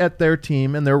look at their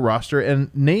team and their roster, and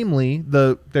namely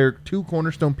their two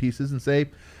cornerstone pieces, and say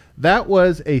that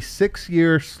was a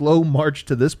 6-year slow march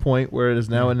to this point where it is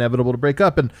now inevitable to break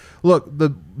up. And look,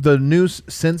 the news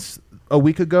since a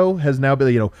week ago has now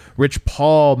been, Rich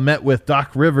Paul met with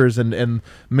Doc Rivers and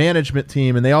management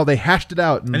team, and they hashed it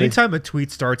out. And Anytime a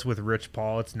tweet starts with Rich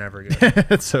Paul, it's never good.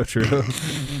 It's so true.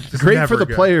 Great for the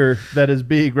player that is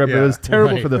being represented. Yeah, It's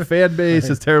terrible right. for the fan base.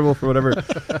 It's terrible for whatever.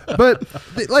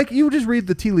 But you just read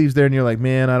the tea leaves there, and you're like,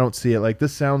 man, I don't see it. Like,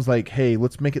 this sounds like, hey,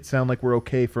 let's make it sound like we're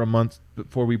okay for a month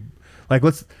before we,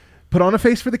 let's put on a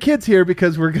face for the kids here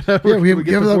because we're gonna. Yeah, we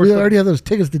already have those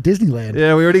tickets to Disneyland.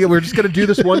 Yeah, we're just gonna do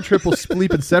this one trip. We'll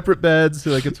sleep in separate beds.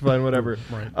 So it's fine, whatever.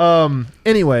 Right.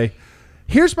 Anyway,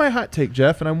 here's my hot take,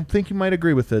 Jeff, and I think you might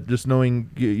agree with it, just knowing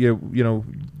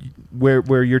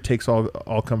where your takes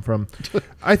all come from.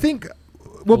 I think.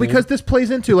 Well, because this plays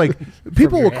into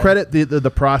people will credit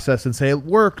the process and say it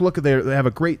worked. Look, they have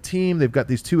a great team. They've got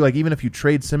these two. Even if you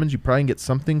trade Simmons, you probably can get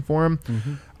something for him.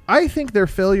 Mm-hmm. I think their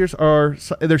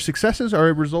successes are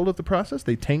a result of the process.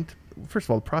 They tanked. First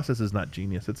of all, the process is not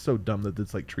genius. It's so dumb that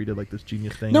it's like treated like this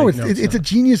genius thing. No, like, it's a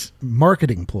genius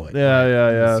marketing ploy.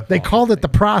 Yeah. They called it the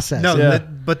process. No,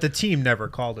 but the team never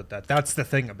called it that. That's the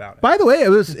thing about it. By the way, it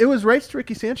was rights to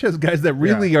Ricky Sanchez guys that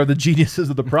really are the geniuses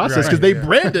of the process because they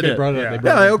branded it.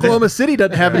 Oklahoma City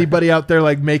doesn't have anybody out there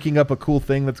like making up a cool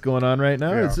thing that's going on right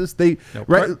now. It's just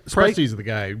Presti's the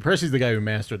guy. Presti's the guy who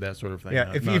mastered that sort of thing.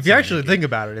 Yeah, if you actually think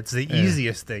about it, it's the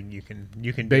easiest thing you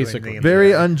can basically do.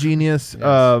 Very ungenius.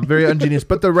 Very ungenius.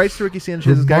 But the rights to Ricky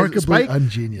Sanchez guys, remarkably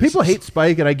ungenius. People hate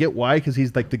Spike, and I get why, because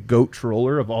he's like the GOAT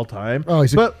troller of all time. Oh,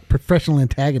 he's a professional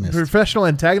antagonist.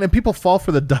 And people fall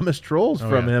for the dumbest trolls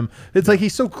from him. It's like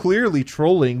he's so clearly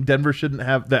trolling. Denver shouldn't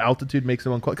have the altitude makes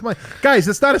him unqualified. Come on, guys,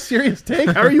 it's not a serious take.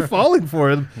 How are you falling for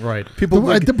him? Right. People.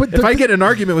 If I get in an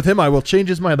argument with him, I will change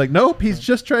his mind. Like, nope, he's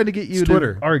just trying to get you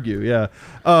to argue. Yeah.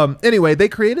 Anyway, they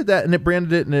created that and it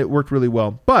branded it and it worked really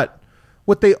well. But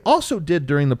what they also did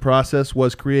during the process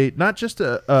was create not just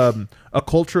a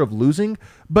culture of losing,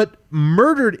 but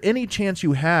murdered any chance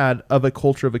you had of a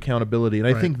culture of accountability. And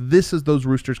I think this is those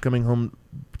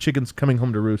chickens coming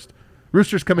home to roost.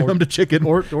 Roosters coming home to chicken.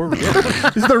 Or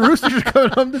This is the roosters coming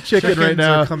home to chicken right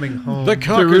now. Are coming home. The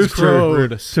cock is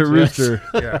crowed. To rooster.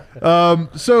 Yeah.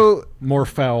 So more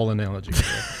foul analogy.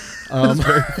 That's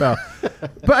very foul.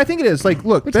 But I think it is. Like,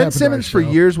 look, Ben Simmons for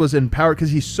years was empowered because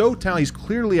he's so talented. He's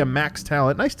clearly a max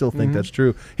talent, and I still think that's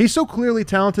true. He's so clearly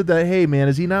talented that, hey, man,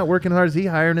 is he not working hard? Is he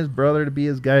hiring his brother to be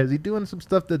his guy? Is he doing some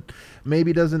stuff that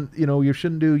maybe doesn't, you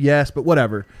shouldn't do? Yes, but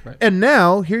whatever. Right. And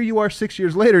now, here you are 6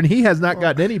 years later, and he has not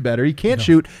gotten any better. He can't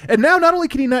shoot. And now, not only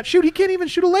can he not shoot, he can't even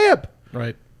shoot a layup.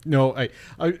 Right. No,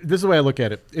 this is the way I look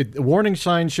at it. Warning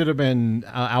signs should have been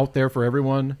out there for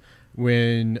everyone.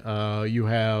 When you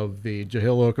have the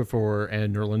Jahlil Okafor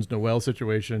and Nerlens Noel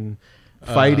situation,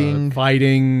 fighting.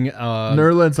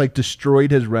 Nerlens like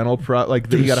destroyed his rental he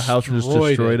got a house and just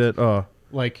destroyed it. Oh,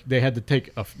 like they had to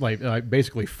take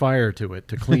basically fire to it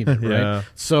to clean it. Right.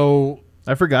 So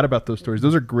I forgot about those stories.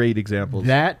 Those are great examples.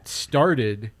 That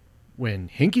started when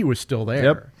Hinkie was still there.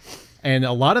 Yep. And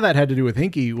a lot of that had to do with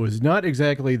Hinkie was not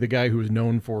exactly the guy who was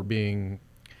known for being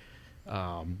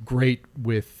great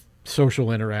with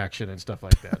social interaction and stuff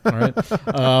like that. All right.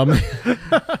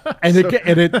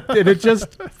 It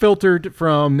just filtered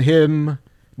from him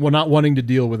not wanting to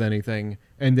deal with anything.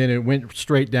 And then it went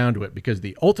straight down to it because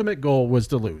the ultimate goal was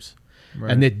to lose.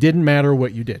 Right. And it didn't matter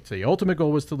what you did. So the ultimate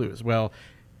goal was to lose. Well,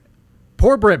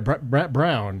 poor Brett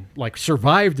Brown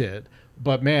survived it.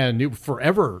 But man,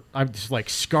 forever, I'm just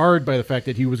scarred by the fact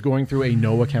that he was going through a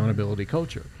no accountability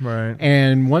culture. Right.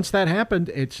 And once that happened,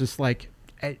 it's just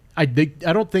I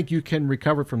don't think you can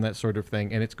recover from that sort of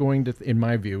thing, and it's going to, in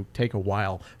my view, take a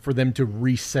while for them to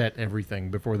reset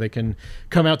everything before they can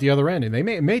come out the other end. And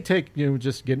it may take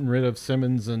just getting rid of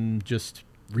Simmons and just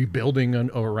rebuilding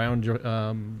around Joel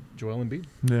Embiid.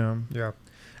 Yeah.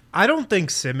 I don't think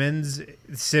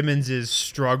Simmons'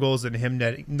 struggles and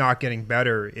him not getting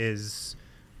better is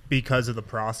because of the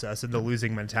process and the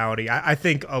losing mentality. I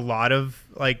think a lot of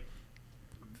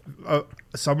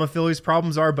some of Philly's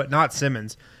problems are, but not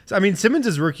Simmons. I mean,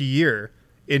 Simmons' rookie year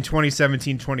in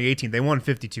 2017-2018, they won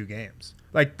 52 games.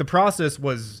 The process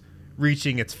was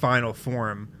reaching its final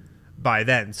form by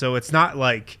then. So it's not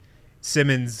like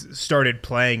Simmons started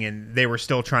playing and they were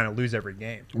still trying to lose every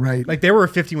game. Right. They were a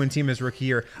 50-win team his rookie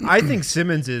year. I think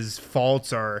Simmons'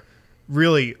 faults are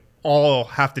really all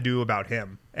have to do about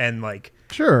him and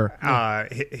sure.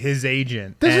 His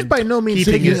agent. This is by no means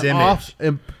taking his off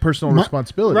personal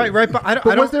responsibility. Right.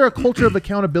 But was there a culture of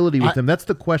accountability with him? That's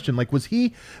the question. Was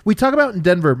he? We talk about in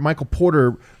Denver. Michael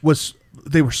Porter was.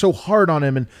 They were so hard on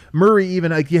him, and Murray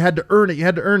even you had to earn it. You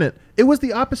had to earn it. It was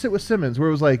the opposite with Simmons, where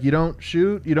it was you don't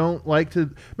shoot, you don't like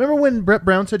to. Remember when Brett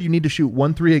Brown said you need to shoot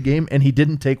 1 3 a game, and he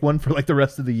didn't take one for the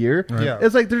rest of the year. Right. Yeah.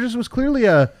 It's there just was clearly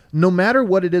no matter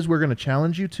what it is we're going to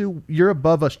challenge you to, you're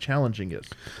above us challenging us.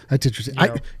 That's interesting.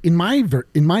 In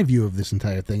my view of this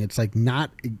entire thing, it's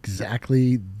not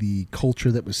exactly the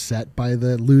culture that was set by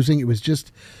the losing. It was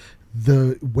just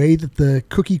the way that the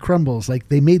cookie crumbles.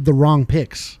 They made the wrong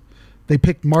picks. They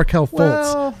picked Markelle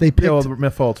Fultz. They picked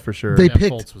Fultz for sure. They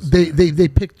picked they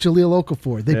picked Jahlil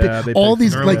Okafor. They picked all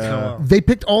these they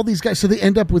picked all these guys. So they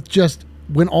end up with just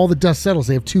when all the dust settles,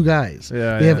 they have two guys.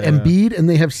 They have Embiid and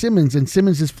they have Simmons, and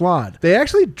Simmons is flawed. They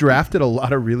actually drafted a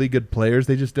lot of really good players.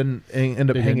 They just didn't end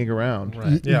up hanging around.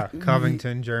 Right. Yeah,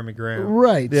 Covington, Jeremy Graham.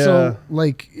 Right. Yeah. So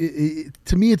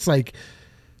to me, it's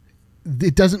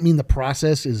it doesn't mean the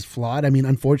process is flawed. I mean,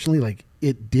 unfortunately,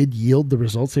 it did yield the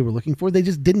results they were looking for. They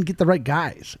just didn't get the right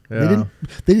guys. Yeah.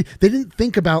 They didn't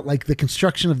think about like the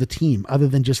construction of the team other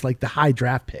than just like the high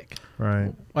draft pick.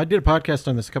 Right. I did a podcast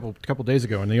on this a couple days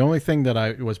ago, and the only thing that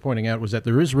I was pointing out was that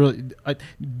there is really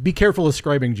be careful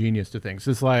ascribing genius to things.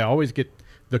 This is why I always get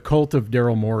the cult of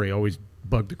Daryl Morey always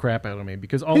bugged the crap out of me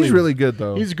because he's really good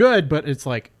though. He's good, but it's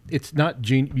like it's not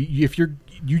if you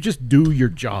just do your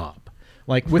job.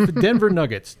 Like with the Denver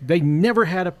Nuggets, they never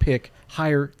had a pick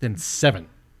higher than 7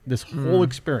 this whole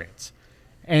experience.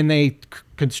 And they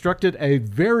constructed a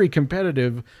very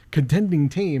competitive contending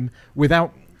team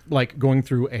without like going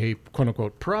through a quote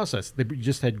unquote process. They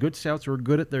just had good scouts who were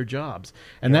good at their jobs.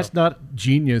 And that's not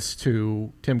genius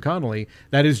to Tim Connolly.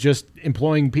 That is just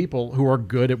employing people who are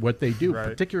good at what they do,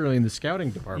 particularly in the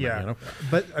scouting department. Yeah. You know?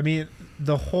 But I mean,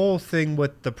 the whole thing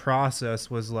with the process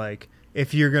was like,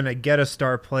 if you're going to get a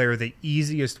star player, the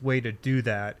easiest way to do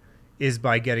that is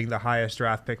by getting the highest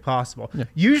draft pick possible. Yeah.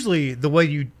 Usually the way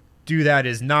you do that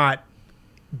is not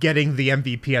getting the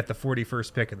MVP at the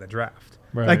 41st pick in the draft.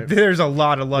 Right. Like there's a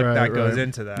lot of luck that goes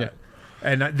into that. Yeah.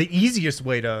 And the easiest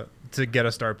way to get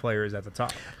a star player is at the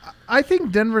top. I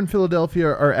think Denver and Philadelphia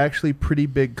are actually pretty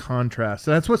big contrasts.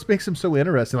 And that's what makes them so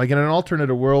interesting. Like in an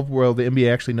alternative world where the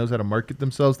NBA actually knows how to market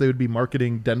themselves, they would be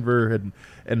marketing Denver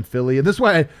and Philly. And this is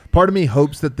why part of me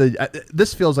hopes that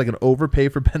this feels like an overpay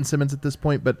for Ben Simmons at this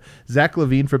point, but Zach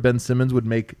LaVine for Ben Simmons would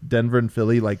make Denver and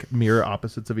Philly like mirror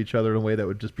opposites of each other in a way that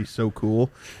would just be so cool.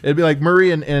 It'd be like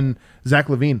Murray and Zach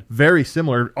LaVine, very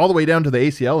similar, all the way down to the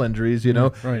ACL injuries, you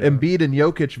know. Right. Embiid and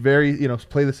Jokic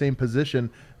play the same position.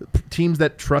 Teams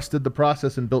that trusted the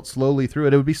process and built slowly through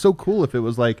it. It would be so cool if it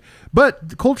was like,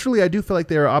 but culturally I do feel like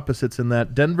they are opposites in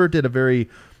that Denver did a very,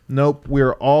 nope,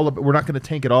 we're not going to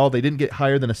tank it all. They didn't get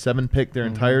higher than a 7 pick their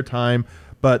entire time,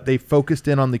 but they focused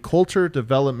in on the culture,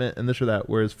 development, and this or that,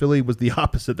 whereas Philly was the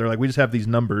opposite. They're like, we just have these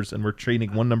numbers and we're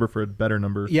trading one number for a better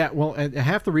number. Yeah, well, and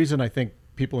half the reason I think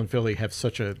people in Philly have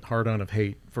such a hard-on of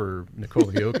hate for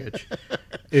Nikola Jokic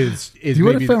is you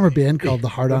want to form a band called the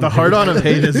Hard On? The Hard On of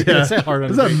Hate is Is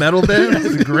that a metal band? This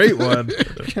is a great one.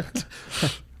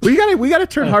 We got to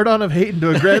turn Hard On of Hate into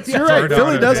a great. You're right.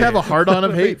 Philly does have a Hard On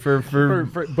of Hate for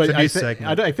but I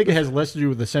think it has less to do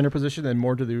with the center position and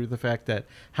more to do with the fact that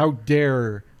how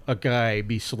dare a guy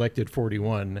be selected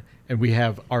 41 and we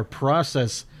have our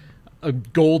process a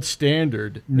gold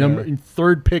standard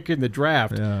third pick in the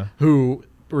draft who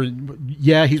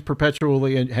he's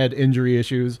perpetually had injury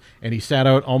issues and he sat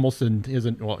out almost in his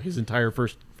entire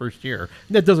first year.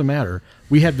 That doesn't matter.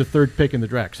 We had the third pick in the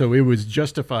draft, so it was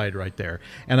justified right there.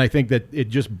 And I think that it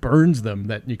just burns them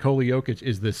that Nikola Jokic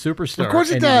is the superstar. Of course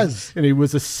it does. And he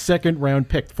was a second round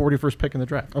pick, 41st pick in the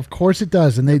draft. Of course it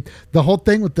does. And the whole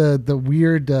thing with the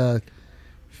weird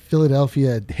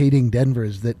Philadelphia hating Denver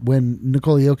is that when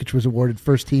Nikola Jokic was awarded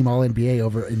first team All-NBA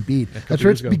over Embiid, that's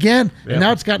where it began, and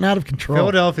now it's gotten out of control.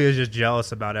 Philadelphia is just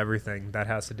jealous about everything that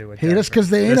has to do with hate Denver. us because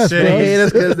they hate us, bro. Hate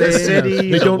us because the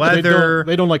city, the weather.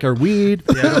 They don't like our weed.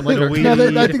 Yeah, they don't like our weed.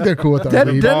 No, I think they're cool with our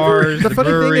weed. Denver, the funny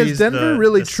thing is, breweries, Denver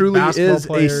really truly is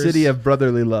players. a city of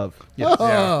brotherly love. Yes.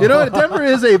 Oh. You know, Denver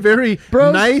is a very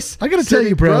nice. I gotta tell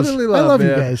you, bros, brotherly I love, love you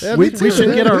man. guys. Yeah, We me too, should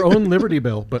man. get our own Liberty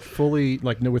Bell, but fully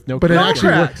with no. But it No actually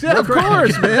cracks. works. Yeah, of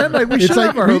course, man. Like we It's should like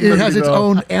have our own it has Liberty its Bell.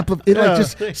 own It like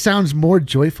just sounds more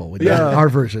joyful with our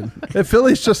version. And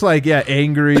Philly's just like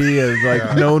angry and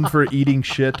like known for eating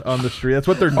shit on the street. That's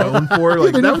what they're known for.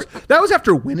 Like that was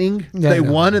after winning. Yeah, they I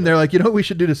know. won, and they're like, you know what we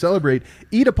should do to celebrate?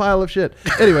 Eat a pile of shit.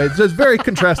 Anyway, it's just very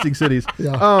contrasting cities.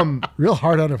 Yeah. Real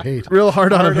hard out of hate. Real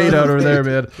hard on of hate out over there,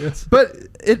 man. But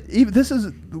this is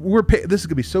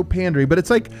gonna be so pandery, but it's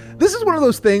like this is one of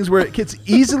those things where it gets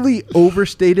easily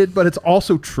overstated, but it's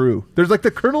also true. There's like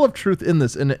the kernel of truth in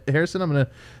this. And Harrison,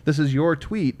 this is your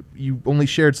tweet. You only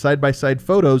shared side-by-side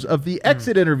photos of the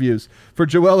exit interviews for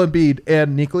Joel Embiid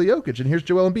and Nikola Jokic. And here's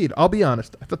Joel Embiid. I'll be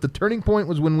honest. I thought the turning point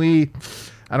was when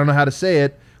I don't know how to say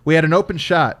it, we had an open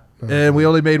shot and we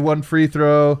only made one free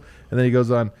throw. And then he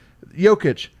goes on,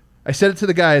 Jokic, I said it to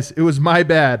the guys. It was my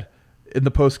bad. In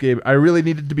the post game, I really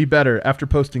needed to be better after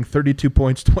posting 32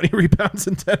 points, 20 rebounds,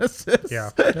 and 10 assists in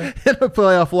a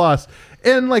playoff loss.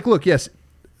 And look, yes,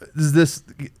 is this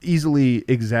easily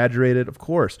exaggerated? Of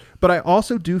course. But I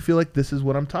also do feel like this is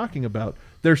what I'm talking about.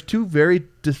 There's two very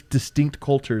distinct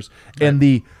cultures, and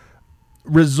the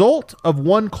result of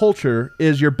one culture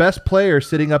is your best player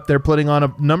sitting up there putting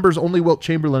on numbers only Wilt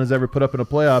Chamberlain has ever put up in a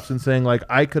playoffs and saying, like,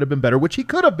 I could have been better, which he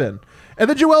could have been. And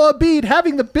then Joel Embiid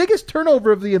having the biggest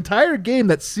turnover of the entire game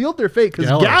that sealed their fate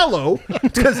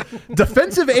because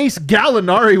defensive ace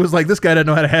Gallinari was like, this guy doesn't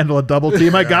know how to handle a double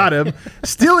team. I got him.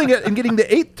 Stealing it and getting the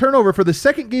 8th turnover for the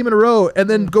second game in a row and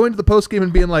then going to the post game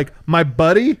and being like, my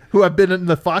buddy, who I've been in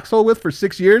the foxhole with for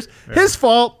 6 years, his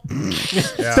fault.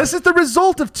 This is the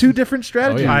result of 2 different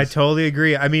strategies. I totally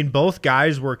agree. I mean, both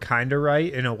guys were kind of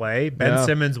right in a way. Ben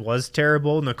Simmons was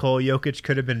terrible. Nikola Jokic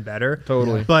could have been better.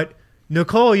 Totally. But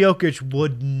Nikola Jokic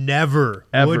would never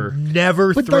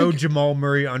throw Jamal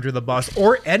Murray under the bus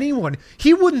or anyone.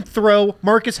 He wouldn't throw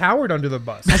Marcus Howard under the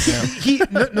bus.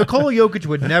 Nikola Jokic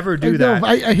would never do that.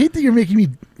 I hate that you're making me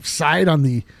side on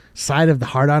the side of the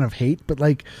hard-on of hate, but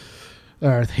like,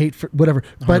 or hate for whatever,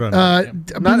 but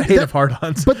not hate of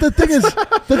hard-ons. But the thing is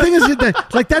that,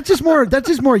 like, that's just more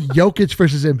Jokic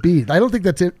versus Embiid. I don't think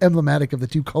that's emblematic of the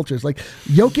 2 cultures. Like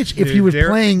Jokic, if he was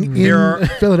playing in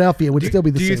Philadelphia, would still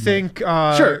be the same. Do you think?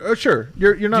 Sure.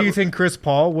 You're not. Do you think Chris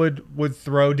Paul would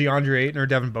throw DeAndre Ayton or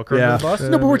Devin Booker under the bus?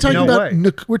 No, but we're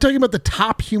talking about the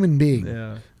top human being.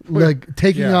 Yeah. Like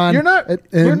taking on. You're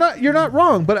not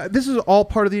wrong, but this is all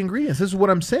part of the ingredients. This is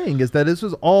what I'm saying is that this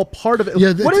is all part of it.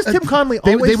 Yeah, what does Tim Conley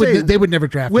always say? They would never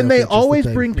draft when they Jokic, always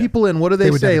bring people in. What do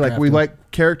they say? Like, we like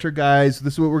character guys.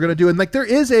 This is what we're going to do. And like, there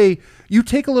is you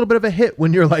take a little bit of a hit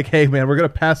when you're like, hey man, we're going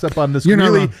to pass up on this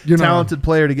really talented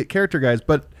player to get character guys.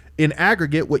 But in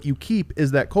aggregate, what you keep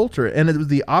is that culture. And it was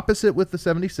the opposite with the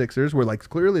 76ers, where like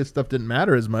clearly this stuff didn't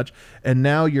matter as much. And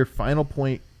now your final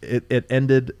point, it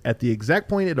ended at the exact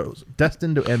point it was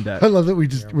destined to end at. I love that we're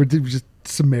just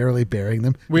summarily burying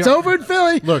them. It's over in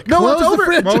Philly. Look, no, it's over.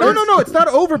 No, it's not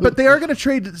over. But they are going to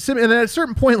trade. And at a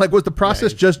certain point, like, was the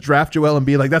process just draft Joel and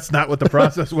be like, that's not what the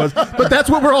process was. But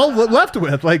that's what we're all left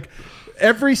with. Like,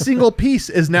 every single piece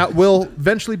will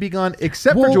eventually be gone,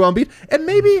 except for Joel Embiid, and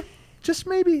maybe. Just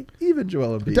maybe even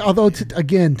Joel Embiid. Although,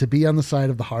 to be on the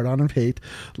side of the hard-on of hate,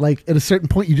 like at a certain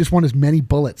point, you just want as many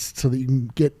bullets so that you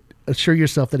can assure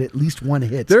yourself that at least one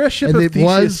hits. They're a ship of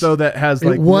Theseus, though, that has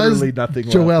like literally nothing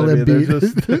left. Joel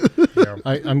Embiid.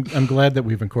 I'm glad that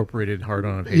we've incorporated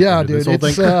hard-on of hate. Yeah, dude.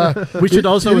 We should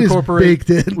also incorporate.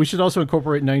 baked in. We should also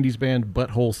incorporate '90s band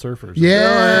Butthole Surfers.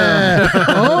 Yeah.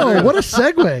 Oh, what a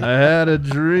segue! I had a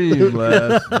dream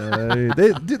last night.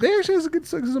 They actually have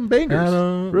some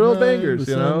bangers, real bangers.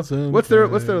 You know, what's their?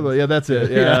 Yeah, that's it.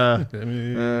 Yeah.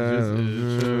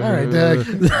 All right,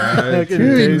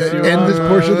 end this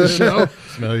portion of the show.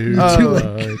 Smell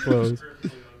you. Close.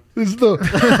 This is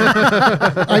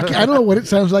I don't know what it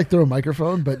sounds like through a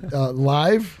microphone, but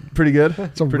live, pretty good.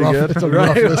 It's a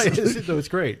rough list. It's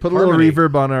great. Put a little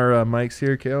reverb on our mics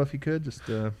here, Kale, if you could. Just.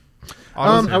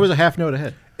 I was a half note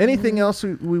ahead. Anything else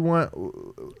we want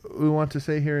to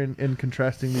say here in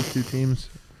contrasting these 2 teams?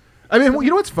 I mean, you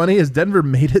know what's funny is Denver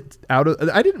made it out of.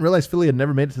 I didn't realize Philly had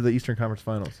never made it to the Eastern Conference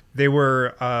Finals. They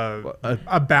were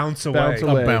a bounce away.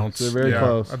 A bounce. They're very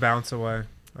close. A bounce away.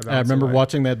 I remember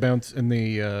watching that bounce in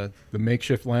the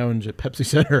makeshift lounge at Pepsi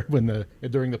Center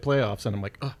during the playoffs, and I'm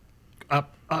like,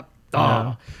 up,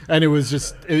 and it was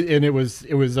just, it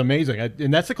was amazing.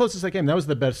 And that's the closest I came. That was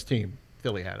the best team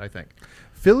Philly had, I think.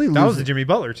 That was the Jimmy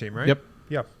Butler team, right?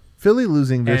 Yep. Philly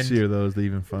losing this year, though, is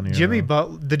even funnier.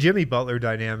 The Jimmy Butler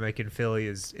dynamic in Philly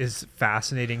is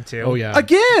fascinating too. Oh yeah.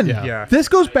 Again, yeah. This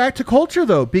goes back to culture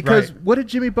though, because what did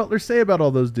Jimmy Butler say about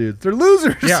all those dudes? They're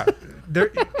losers. Yeah. They're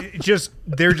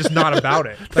just not about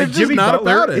it. Like Jimmy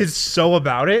Butler is so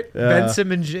about it. Yeah. Ben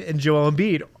Simmons and Joel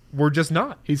Embiid were just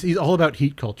not. He's all about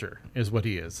heat culture, is what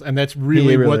he is, and that's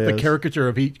really what the caricature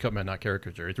of heat. Not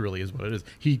caricature. It really is what it is.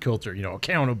 Heat culture. You know,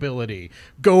 accountability,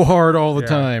 go hard all the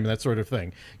time, that sort of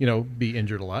thing. You know, be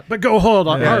injured a lot, but go hard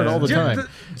all the time.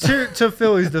 To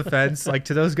Philly's defense, like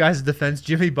to those guys' defense,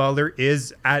 Jimmy Butler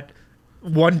is at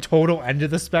one total end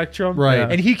of the spectrum, right?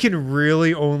 And he can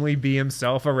really only be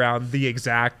himself around the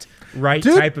exact right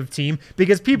type of team,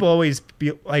 because people always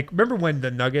be like, remember when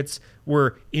the Nuggets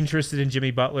were interested in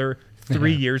Jimmy Butler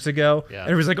 3 years ago, and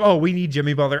it was like, oh, we need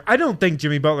Jimmy Butler. I don't think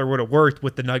Jimmy Butler would have worked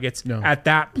with the Nuggets at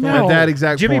that point. At that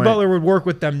exact Jimmy point. Butler would work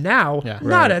with them now,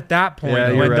 not at that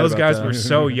point when those guys were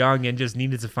so young and just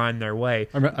needed to find their way.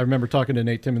 I remember talking to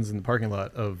Nate Timmons in the parking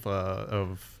lot of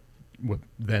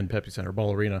then Pepsi Center,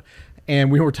 Ball Arena,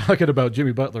 and we were talking about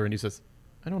Jimmy Butler, and he says,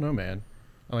 I don't know, man.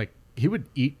 I'm like, he would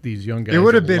eat these young guys. It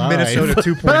would have been alive. Minnesota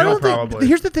 2.0 But I don't probably. think.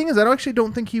 Here's the thing: is I actually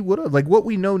don't think he would have. Like what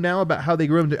we know now about how they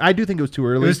grew him. I do think it was too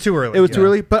early. It was too early. It was too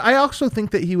early. But I also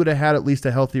think that he would have had at least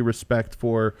a healthy respect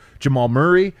for Jamal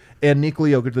Murray and Nikola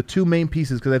Jokic, the two main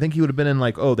pieces, because I think he would have been in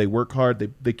like, oh, they work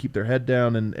hard, they keep their head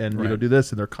down, and do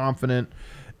this, and they're confident.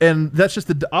 And that's just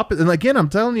the opposite. And again, I'm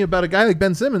telling you about a guy like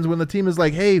Ben Simmons when the team is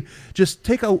like, hey, just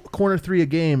take a corner three a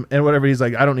game and whatever. He's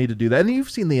like, I don't need to do that. And you've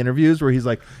seen the interviews where he's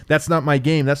like, that's not my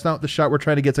game. That's not the shot we're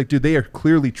trying to get. It's like, dude, they are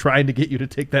clearly trying to get you to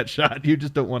take that shot. You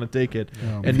just don't want to take it.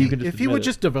 And you can just if he would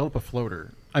just develop a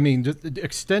floater, I mean, just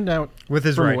extend out with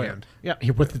his from right away. hand. Yeah,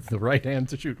 with the right hand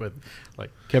to shoot with,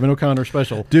 like Kevin O'Connor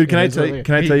special. Dude, can I tell you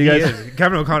guys?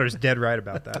 Kevin O'Connor's dead right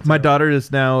about that. My daughter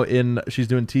is now she's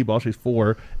doing T-ball. She's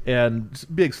 4 and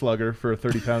big slugger for a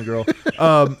 30-pound girl.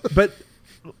 But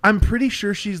I'm pretty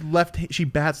sure she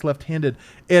bats left-handed,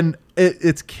 and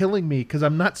it's killing me because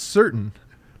I'm not certain.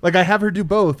 Like I have her do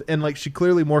both, and like she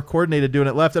clearly more coordinated doing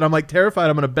it left, and I'm like terrified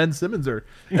I'm going to Ben Simmons her.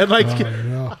 And like,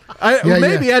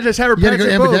 I just have her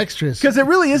practice both because it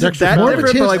really isn't that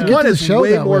different. But like one is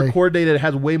way more coordinated,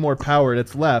 has way more power, and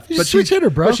it's left. But switch hitter,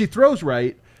 bro. But she throws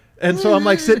right. And so I'm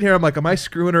like sitting here. I'm like, am I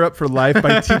screwing her up for life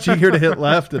by teaching her to hit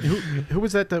left? And who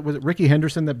was that? Was it Ricky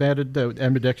Henderson that batted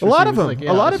ambidextrous? A lot of them.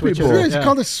 A lot of people. It's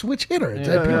called a switch hitter. It's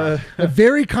a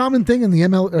very common thing in the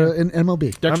in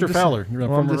MLB. Dexter Fowler.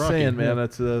 I'm just saying, man.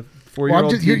 That's a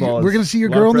 4-year-old T-ball. We're going to see your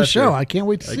girl on the show. I can't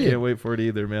wait to see it. I can't wait for it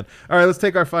either, man. All right, let's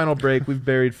take our final break. We've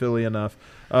buried Philly enough.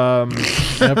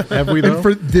 Have we though?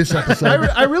 For this episode,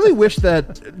 I really wish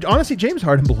that honestly James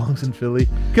Harden belongs in Philly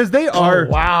because they are.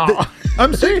 Wow,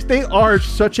 I'm serious. They are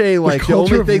such a like the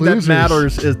only thing that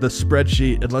matters is the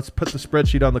spreadsheet, and let's put the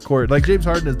spreadsheet on the court. Like James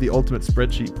Harden is the ultimate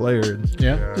spreadsheet player. And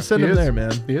just send him there,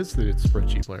 man. He is the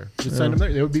spreadsheet player. Just send him there.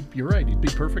 It would be. You're right. He'd be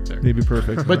perfect there. He'd be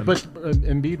perfect. But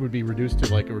Embiid would be reduced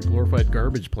to like a glorified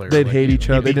garbage player. They'd hate each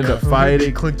other. They'd end up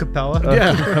fighting. Clint Capella.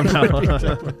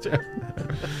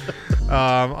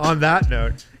 On that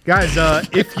note, guys,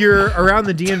 if you're around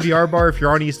the DNVR bar, if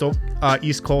you're on East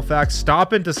Colfax,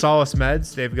 stop into Solace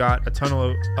Meds. They've got a ton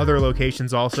of other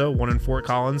locations also, one in Fort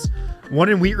Collins, one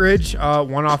in Wheat Ridge,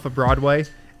 one off of Broadway,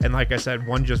 and like I said,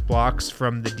 one just blocks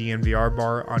from the DNVR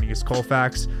bar on East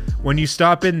Colfax. When you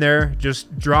stop in there,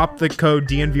 just drop the code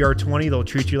DNVR20. They'll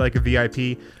treat you like a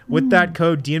VIP. With that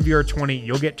code DNVR20,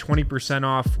 you'll get 20%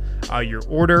 off your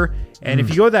order. And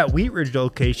if you go to that Wheat Ridge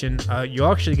location,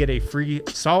 you'll actually get a free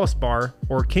Solace bar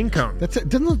or King Cone. Doesn't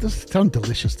that sound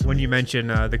delicious to me? When you mention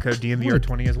the code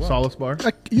DNVR20 as well. Solace bar?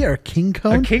 A King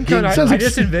Cone? A King Cone. I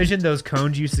just envisioned those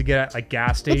cones you used to get at like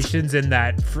gas stations in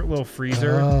that little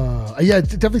freezer. Yeah,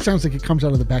 it definitely sounds like it comes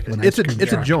out of the back of an ice cream.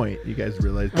 It's a joint, you guys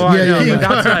realize. Well, yeah.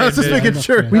 I was just making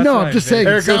sure. We know, I'm just saying.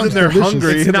 Eric goes in there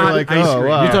hungry. It's not like, ice cream.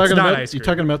 Wow. You're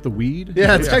talking about the weed?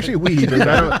 Yeah, it's actually weed.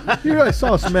 You really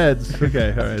saw Smeds. Okay,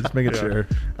 all right, just making sure.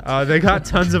 They got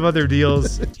tons of other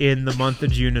deals in the month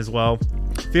of June as well.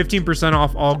 15%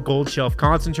 off all Gold Shelf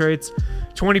concentrates,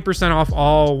 20% off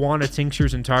all Wana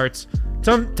tinctures and tarts.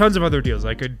 Tons of other deals.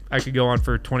 I could go on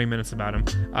for 20 minutes about them.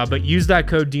 But use that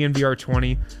code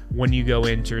DNVR20 when you go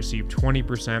in to receive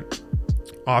 20%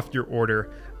 off your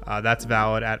order. That's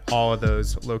valid at all of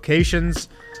those locations.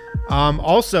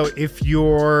 Also, if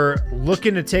you're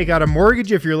looking to take out a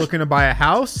mortgage, if you're looking to buy a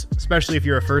house, especially if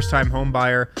you're a first-time home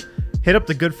buyer, hit up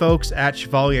the good folks at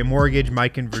Chevalier Mortgage,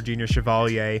 Mike and Virginia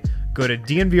Chevalier. Go to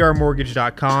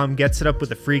dnvrmortgage.com, get set up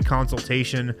with a free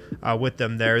consultation with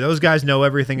them there. Those guys know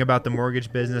everything about the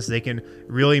mortgage business. They can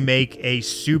really make a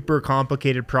super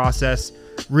complicated process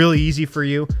really easy for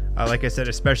you. Like I said,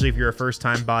 especially if you're a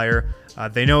first-time buyer.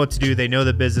 They know what to do. They know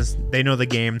the business. They know the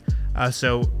game.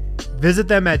 So visit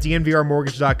them at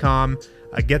dnvrmortgage.com.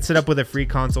 Get set up with a free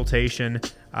consultation.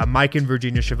 Mike and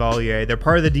Virginia Chevalier. They're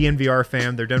part of the DNVR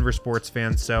fam. They're Denver sports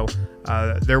fans, so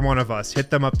they're one of us. Hit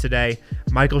them up today.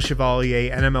 Michael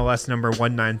Chevalier, NMLS number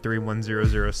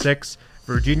 1931006.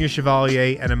 Virginia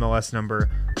Chevalier, NMLS number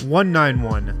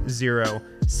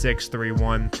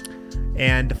 1910631.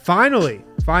 And finally,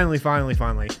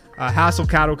 Hassel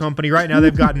Cattle Company. Right now,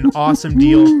 they've got an awesome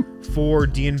deal for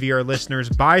DNVR listeners.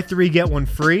 Buy 3, get 1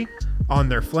 free on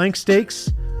their flank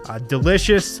steaks.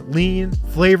 Delicious, lean,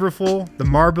 flavorful, the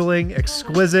marbling,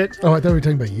 exquisite. Oh, I thought we were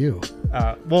talking about you.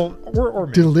 Or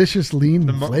me. Delicious, lean,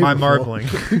 flavorful. My marbling.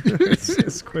 It's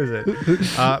exquisite.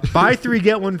 Buy 3,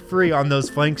 get 1 free on those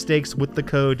flank steaks with the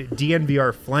code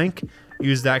DNVRFlank.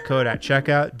 Use that code at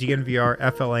checkout,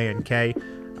 DNVRFLANK.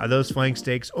 Those flank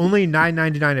steaks, only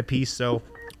 $9.99 a piece, so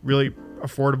really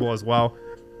affordable as well,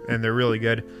 and they're really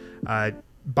good.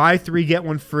 Buy 3, get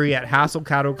 1 free at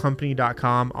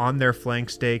hasslecattlecompany.com on their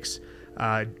flank steaks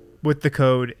with the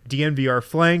code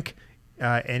DNVRFlank.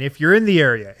 And if you're in the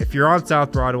area, if you're on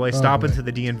South Broadway, stop into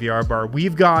the DNVR bar.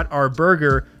 We've got our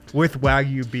burger with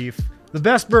Wagyu beef. The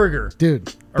best burger. Dude,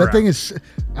 that around. thing is,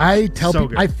 I tell So people,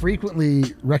 good. I frequently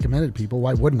recommended people,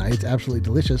 why wouldn't I? It's absolutely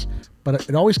delicious, but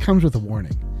it always comes with a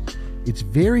warning. It's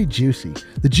very juicy.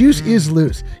 The juice is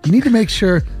loose. You need to make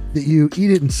sure that you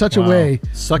eat it in such a way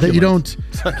that you don't,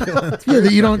 that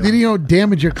you don't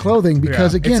damage your clothing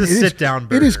because again, it's a sit-down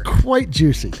it is burger. quite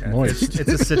juicy. Moist. It's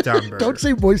a sit-down burger. Don't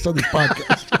say moist on this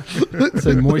podcast. It's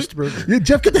a moist burger. Yeah,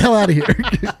 Jeff, get the hell out of here.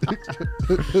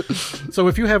 So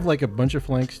if you have like a bunch of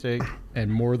flank steak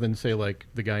and more than say like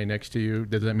the guy next to you,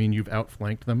 does that mean you've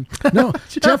outflanked them? No,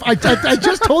 Jeff, I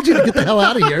just told you to get the hell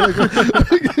out of here.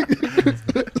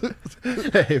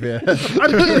 Hey, man.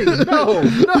 I'm kidding. No.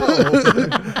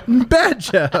 Bad,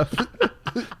 Jeff.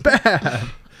 Bad.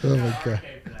 Oh my god.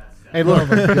 Hey, look,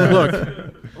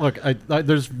 look.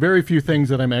 There's very few things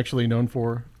that I'm actually known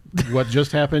for. What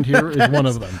just happened here is one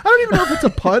of them. I don't even know if it's a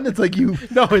pun. It's like you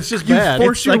No, it's just you bad.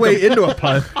 force It's your like way into a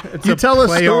pun. You tell a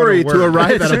play on a story to word.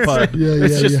 arrive at a pun.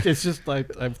 It's just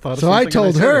like I've thought. Of So I something told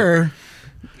and said it. her,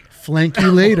 flank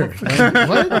you later.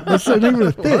 What? That's the name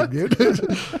of the thing, dude.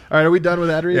 All right, are we done with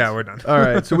ad reads? Yeah, we're done. All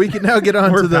right, so we can now get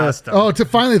on We're to past them. Oh, to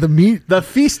finally the meat. the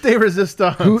feast de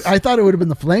resistance. I thought it would have been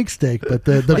the flank steak, but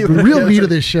the real meat of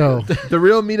this show. The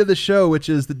real meat of the show, which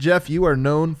is that, Jeff, you are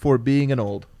known for being an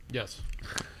old. Yes.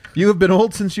 You have been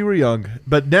old since you were young,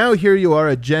 but now here you are,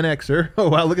 a Gen Xer. Oh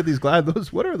wow, look at these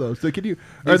glasses. What are those? So can you?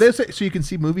 Are they so you can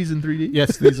see movies in 3D?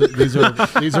 Yes,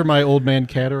 these are my old man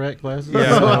cataract glasses.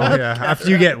 Yeah. After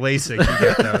you get LASIK, you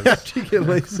get those. After you get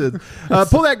laces.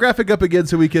 Pull that graphic up again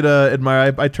so we could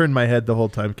admire. I turned my head the whole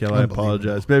time, Kale. I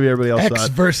apologize. Maybe everybody else X saw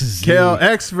it. versus Z. Kale,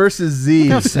 X versus Z.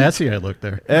 Look how sassy I look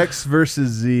there. X versus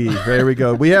Z. There we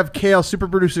go. We have Kale, super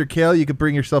producer Kale. You can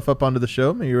bring yourself up onto the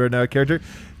show. You are now a character.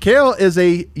 Kale is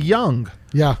a young.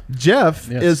 Yeah. Jeff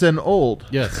Yes. is an old.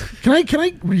 Yes. Can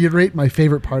I reiterate my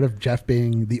favorite part of Jeff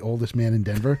being the oldest man in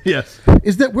Denver? Yes.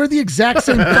 Is that we're the exact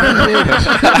same fucking age.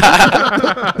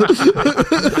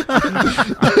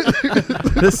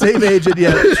 The same age and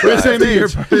yet We're the same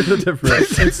age. part of the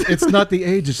difference. It's not the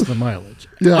age, it's the mileage.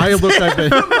 Yeah. I look like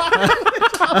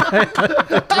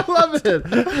I love it.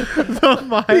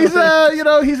 He's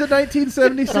a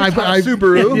 1976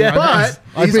 Subaru, Yeah, but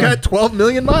I've he's been- got 12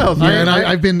 million miles. Yeah, and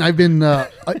I've been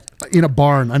in a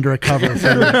barn under a cover.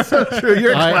 For, so true.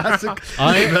 You're a classic.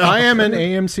 I am an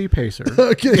AMC pacer.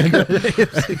 okay.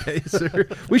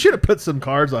 We should have put some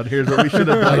cars on here. Is what we should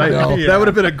have done. I know. That would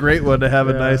have been a great one to have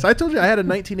a nice. I told you I had a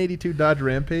 1982 Dodge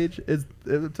Rampage.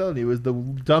 I'm telling you, it was the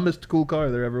dumbest cool car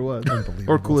there ever was,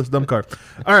 or coolest dumb car.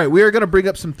 All right, we are going to bring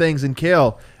up some things. And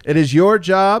Kale, it is your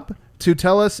job to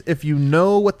tell us if you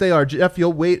know what they are. Jeff,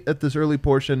 you'll wait at this early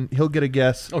portion. He'll get a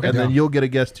guess, Okay. and then Yeah. you'll get a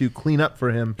guess to clean up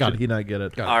for him. Got should it. he not get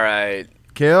it? Got it. All right.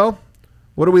 Kale,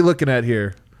 what are we looking at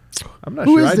here? I'm not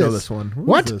Who sure is I know this? this one. Who is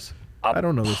What? this? I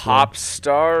don't know this Pop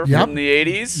star Yep. from the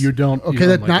 80s, You don't. Okay,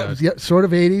 that's not sort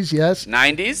of 80s. Yes.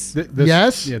 90s.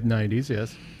 Yes. Yeah, 90s.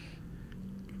 Yes.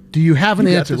 Do you have an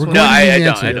You got answer? this We're one? No, going to I the don't.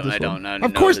 answer. I don't know.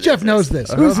 Of course, Jeff knows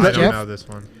this. Who is I this, don't know Jeff? this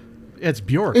one. It's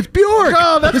Bjork. It's Bjork.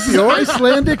 Oh, that's this Bjork. is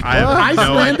Icelandic, I have no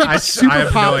Icelandic idea. I super have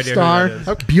no pop idea who star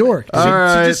that is. Bjork. All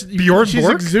right. Bjorn She's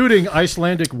Borg? exuding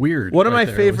Icelandic weird. One of right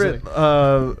my there. It was favorite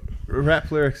like-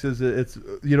 rap lyrics is in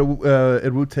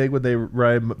Wu-Tang when they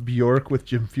rhyme Bjork with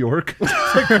Jim Fjork.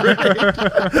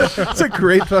 It's a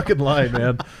great fucking line,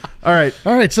 man. All right.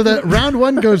 All right, so the round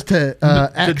one goes to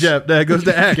To X. Jeff. That goes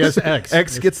to X. Guess X.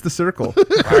 X gets the circle. All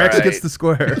X right. gets the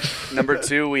square. Number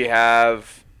 2, we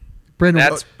have Brendan,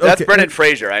 that's okay. Brendan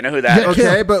Fraser. I know who that Yeah, is.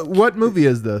 Okay, but what movie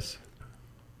is this?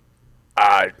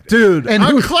 Dude, And a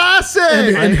who- classic!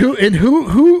 and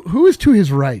who is to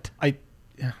his right?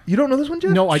 You don't know this one, Jeff?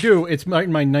 No, I do. It's my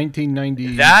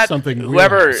 1990 That something.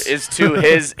 whoever wheelhouse. is to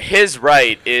his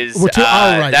right is Well, to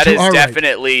our right, that to is our right.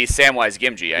 definitely Samwise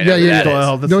Gamgee. I know who Yeah, that is.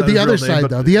 Well, that's No, not the his other real side, name,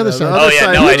 though. but The other side. Oh,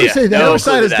 yeah, no Who did idea. you say that? The No other clue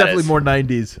side who is that definitely is. more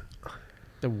 90s.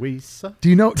 The Wisa.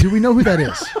 Do we know who that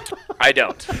is? I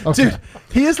don't. Okay. Dude,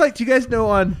 he is like, do you guys know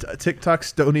on TikTok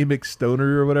Stony McStoner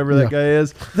or whatever that Yeah. guy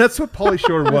is? That's what Pauly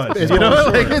Shore was. It's You know, Pauly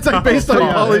Shore. like, it's like based on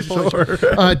Yeah, Pauly it's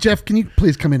Pauly Shore. Jeff, can you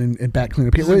please come in and back clean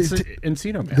up here? Wait,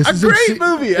 Encino Man. this A is great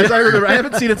movie, as I remember. I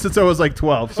haven't seen it since I was like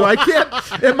 12, so I can't.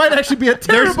 It might actually be a There's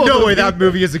terrible no movie. way that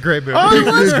movie is a great movie. Oh, it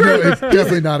was great. It's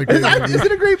definitely not a great movie. Is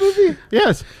it a great movie?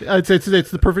 Yes,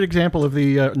 it's the perfect example of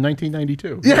the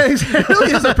 1992. Yeah, exactly. It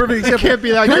really is a perfect example. can't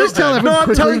be that Can I good just tell then. everyone No, I'm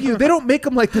quickly? telling you, they don't make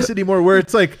them like this anymore. anymore, where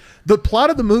it's like the plot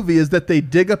of the movie is that they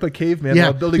dig up a caveman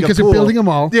while building a pool. Because they're building them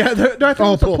all. Yeah, I thought it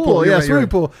was a pool. You're Yeah, right, swimming right.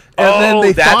 pool. And then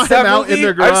they that's thaw him that out in movie?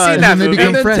 their I've garage. seen that And then they movie. become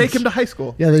And then friends. take him to high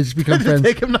school. Yeah, they just become friends.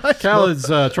 Take him to high school. Cal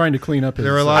is trying to clean up his.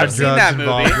 There were a lot of I've seen that drugs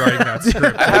involved movie. writing that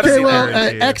script. I have Okay, seen well,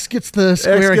 that movie. X gets the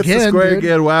square X gets again. the square dude.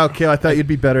 again. Wow, Kale, I thought you'd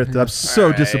be better at that. I'm so All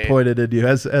right. disappointed in you.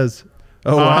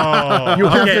 Oh, wow. Oh, You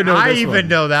have okay, to know I this even one.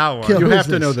 know that one. Kill. You Who have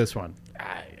is to know this? this one.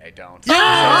 I don't.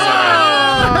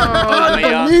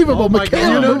 Unbelievable. Oh my God.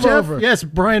 Michaela, You know, move Jeff? over. Yes,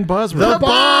 Brian Bosworth. The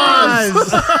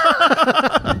Boz!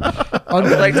 I would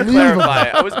like to clarify.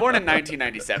 I was born in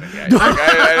 1997, guys. Like,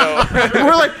 I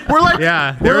don't. we're like,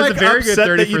 Yeah, there we're was like a very good upset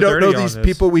 30 that you for don't know 30 on these this.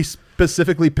 people we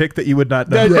specifically picked that you would not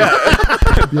know.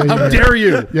 How dare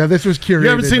you? Yeah, this was curated. You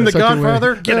haven't seen in The such a way.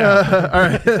 Godfather? Get out. All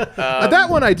right, that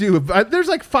one I do. There's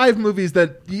like 5 movies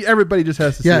that everybody just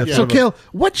has to see. Yeah, That's so one of them. Kale,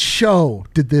 what show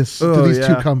did these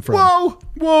two come from?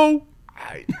 Whoa!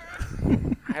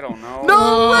 I don't know. No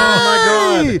Oh,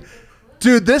 my way!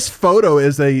 Dude, this photo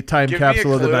is a time Give me a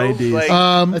capsule of the clue, 90s.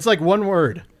 like- It's like one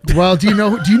word. Well, do you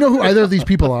know who either of these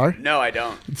people are? No, I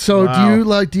don't. So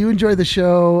Wow. do you enjoy the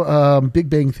show Big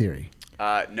Bang Theory?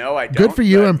 No, I don't. Good for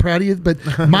you. but- I'm proud of you. But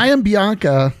Maya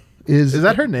Bianca is Is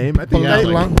that her name? I think.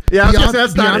 Bialik. Yeah, I was gonna say,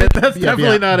 that's not it. That's Yeah,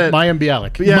 definitely not it. Mayim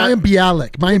Bialik. Yeah. Maya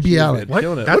Bialik. Maya Bialik.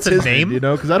 Killing it. That's What's a his name? You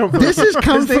know, because I don't. This is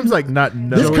comes his name's from- like not.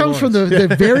 This known. comes from the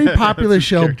very popular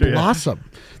show character, yeah. Blossom.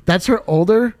 That's her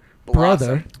older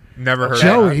brother, Never heard of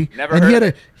Joey, Never and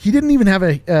heard he didn't even have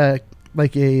a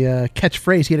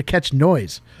catchphrase. He had a catch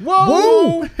noise.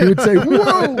 Whoa! He would say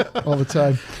 "whoa" all the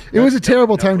time. It was a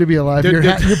terrible time to be alive. You're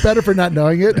better for not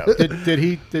knowing it. Did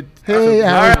he? Hey, All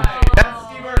Alan. right, that's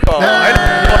Steve Urkel.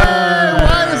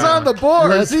 Why is on the board?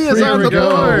 Let's Z is on freaking the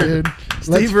go, board. dude.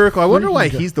 Steve Urkel. I wonder why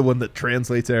freaking go. he's the one that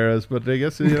translates eras, but I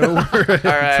guess All right,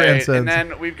 transcends. and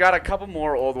then we've got a couple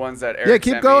more old ones that Eric Yeah,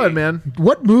 keep sent going, me. man.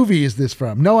 What movie is this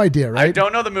from? No idea, right? I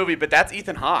don't know the movie, but that's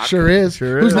Ethan Hawke. Sure is.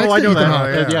 Sure Who's is. next Oh, to I know Ethan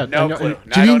that. Hawke? Yeah, No I know- clue.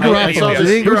 Janine I don't know any Garofalo. of these.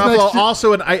 Janine Who's next Garofalo, to-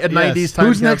 also a 90s time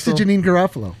Who's next to capsule. Janine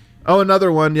Garofalo? Oh,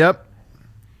 another one. Yep.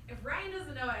 If Ryan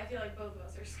doesn't know it, I feel like both of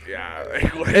us are screwed. Yeah.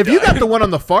 Like, what If you the- got the one on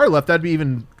the far left, that'd be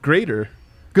even greater.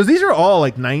 Because these are all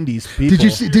like 90s people.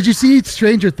 Did you see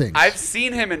Stranger Things? I've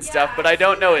seen him and stuff, but I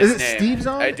don't know his Is it name. Steve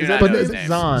Zahn? I do Is not that know the- his is it name.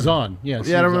 Zahn? Zahn. Yes.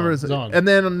 Yeah, I don't remember. Zahn. And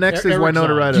then next is Eric Winona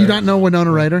Zahn. Ryder. Do you not know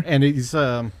Winona Ryder? And he's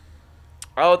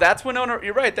Oh, that's Winona.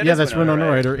 You're right. That yeah, is that's Winona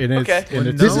Ryder. And it's, Okay. and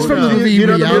it's This is from the No, movie you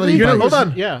know the Reality movie? Bites. Hold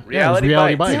on. Yeah, Reality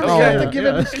Reality Bites. Bites. Okay. Yeah, I have to give yeah.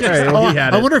 him this. All right, he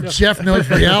had I it. wonder if Jeff knows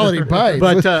Reality Bites.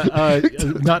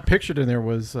 But not pictured in there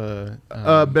was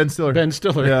Ben Stiller. Ben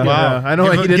Stiller. Yeah, Wow. yeah. I know.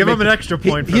 Give he him- didn't give make him an the- extra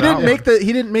point He for didn't that make the.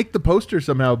 He didn't make the poster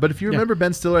somehow. But if you remember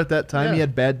Ben Stiller at that time, Yeah. he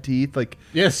had bad teeth. Like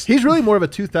Yes. he's really more of a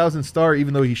 2000 star,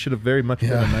 even though he should have very much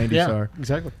been a 90 Yeah, star.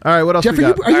 exactly. All right, what else Jeff, we are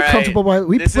you, got? are you All right, comfortable?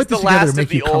 We this put is the this together last to of make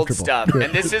the you old comfortable. stuff,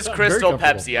 and this is Crystal comfortable.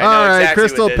 Pepsi. I know All right, exactly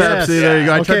Crystal what this Pepsi. is. There you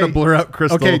go. I Okay. tried to blur out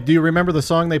Crystal. Okay, do you remember the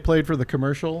song they played for the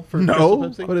commercial for No.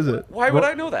 Crystal Pepsi? What is it? Why would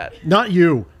I know that? Not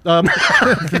you.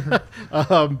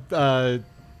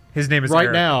 His name is Right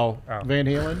Eric. now, Oh. Van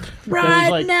Halen.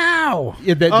 Right now.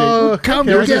 Yeah, come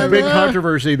there was this big together.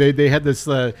 controversy. They had this.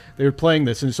 They were playing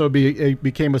this, and so it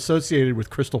became associated with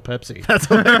Crystal Pepsi.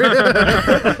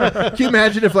 Can you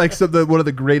imagine if like one of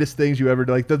the greatest things you ever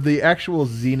did, like the actual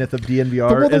zenith of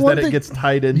DNVR the is one that thing- it gets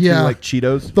tied into Yeah. like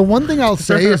Cheetos? The one thing I'll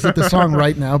say is that the song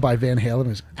 "Right Now" by Van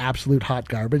Halen is absolute hot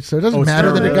garbage. So it doesn't Oh, it's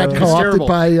matter that it terrible. got It's co-opted terrible.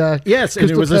 by Yes,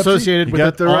 and it Crystal was Pepsi. associated You with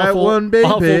got that the right awful, one, baby.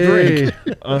 awful drink.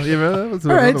 You know, that was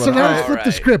All right, another so one. now All let's flip the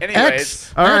right. script.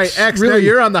 Anyways. All right, X. Now really-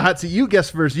 you're on the hot seat. You guess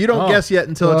first. You don't Oh. guess yet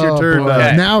until it's your Oh, turn. boy.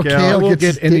 Okay. Now Cal. Kale I won't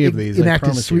gets get any of these, I enacted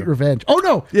promise sweet you. revenge. Oh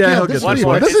no! Yeah, Kale, he'll this get is one what you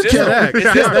point. want. This Is is this, Kale. is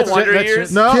this That's- the Wonder that's-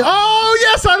 Years? No. Kale. Oh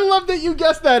yes, I love that you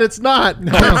guessed that. It's not.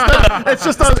 It's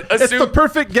just it's the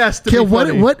perfect guess. To Kale, be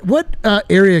funny. what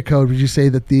area code would you say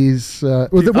that these?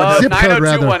 What zip code rather?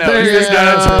 90210. There you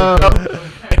Yeah.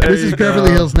 go. This is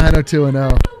Beverly Hills 90210.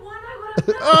 The one I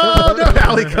would have Oh no,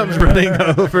 Allie comes running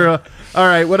over. All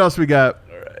right, what else we got?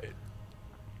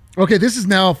 Okay, this is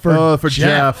now for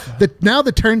Jeff. Now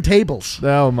the turntables.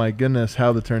 Oh my goodness,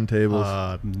 how the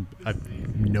turntables.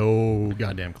 No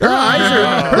goddamn. Her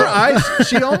eyes.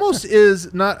 She almost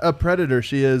is not a predator.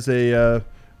 She is a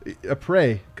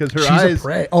prey because her She's a eyes.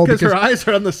 prey. Oh, because her because- eyes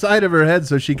are on the side of her head,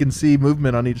 so she can see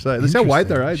movement on each side. That's how wide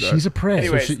their eyes She's are. a prey.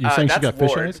 Anyways, You're saying she that's got fish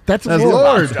Lord. eyes? That's That's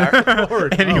Lord.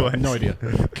 Lord. Anyway, No idea.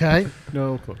 Okay,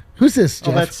 No clue. who's this?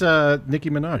 Oh, Jeff? that's Nicki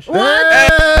Minaj.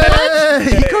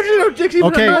 Hey! He coached Dixie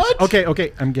even a nudge?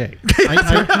 Okay. I'm gay.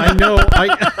 I know.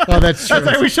 Oh, that's true.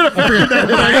 We should have figured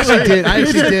that out. I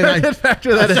actually did. I did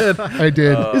factor that in. I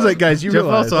did. He's like, guys, you Jeff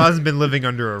realize. also hasn't been living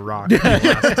under a rock in the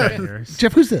last 10 years.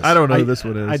 Jeff, who's this? I don't know who this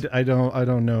one is. I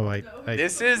don't know.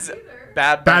 This is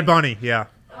Bad Bad Bunny. Bunny, yeah.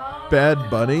 Bad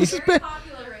Bunny? This is bad.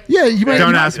 Popular right Yeah, you may.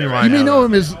 Don't ask me why I You may know know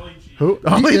him as. Who?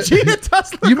 Ollie G. It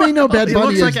does look You may know Bad Ollie. Bunny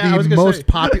looks as like- I was the gonna most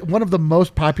say- one of the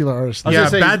most popular artists. was Yeah, gonna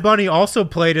say- Bad Bunny also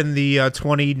played in the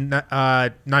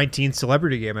 2019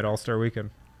 Celebrity Game at All-Star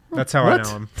Weekend. That's how I know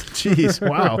him. Jeez,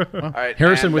 wow. All right,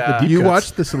 Harrison and, with the deep You cuts.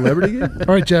 watched the Celebrity Game?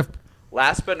 All right, Jeff.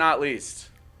 Last but not least.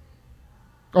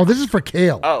 Oh, this is for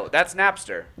Kale. Oh, that's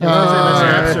Napster.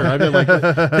 I've been like,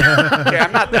 Okay,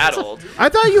 I'm not that old. I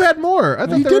thought you had more. I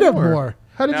thought You there did were have more.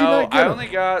 How did you No, not get I them? only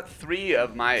got 3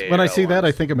 of my when I see AOL that, I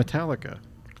ones. think of Metallica.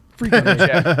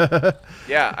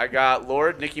 Yeah, I got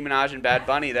Lord, Nicki Minaj, and Bad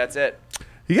Bunny. That's it.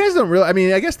 You guys don't really. I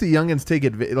mean, I guess the youngins take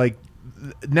it like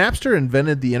Napster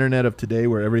invented the internet of today,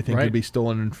 where everything Right. could be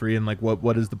stolen and free, and like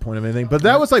what is the point of anything? But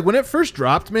that was like when it first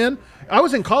dropped, man. I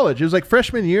was in college. It was like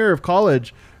freshman year of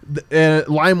college,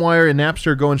 LimeWire and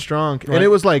Napster going strong, and Right. it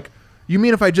was like. You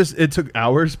mean if I just, it took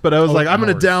hours, but I was like, I'm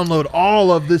going to hours. download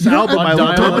all of this album I on love.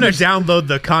 I'm dial-up. going to download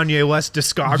the Kanye West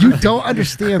discography. You don't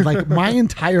understand. Like my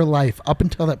entire life up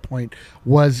until that point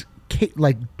was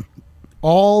like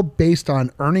all based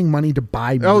on earning money to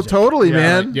buy music. Oh, totally, Yeah,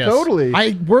 man. yes. Totally.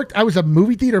 I was a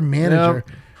movie theater manager.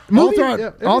 Movie- all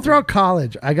everything. throughout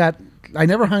college. I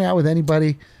never hung out with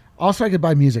anybody. Also, I could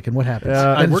buy music, and what happens? Yeah.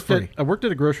 I And it's worked free. I worked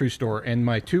at a grocery store, and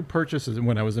my 2 purchases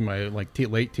when I was in my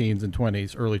late teens and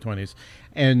 20s, early 20s,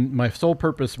 and my sole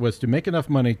purpose was to make enough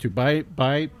money to buy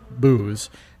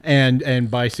booze and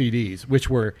buy CDs, which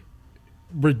were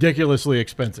ridiculously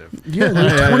expensive. Yeah, they were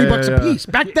 $20 a piece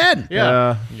back then.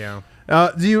 Yeah. Yeah.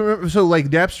 Do you remember? So like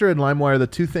Napster and LimeWire, the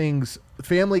two things.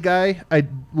 Family Guy, I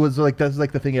was like, that's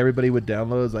like the thing everybody would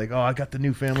download. It's like, oh, I got the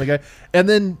new Family Guy, and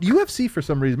then UFC for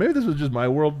some reason. Maybe this was just my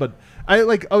world, but I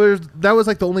like others. That was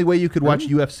like the only way you could watch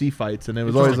UFC fights, and it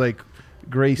was always like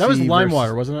Gracie. That was versus-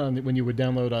 LimeWire, wasn't it? When you would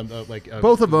download on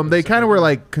Both of them, they kind of were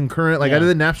like concurrent. Like Yeah. I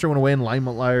did Napster went away, and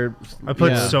LimeWire. I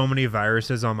put Yeah. so many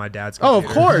viruses on my dad's Oh, of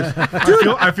computer.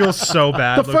 course. I feel so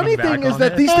bad. The funny looking thing back is on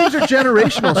that it. these things are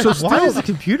generational. So Why is still, the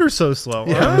computer so slow?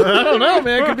 I don't know,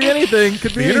 man. Could be anything.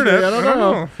 Could be anything. I don't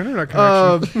know. Internet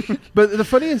connection. But the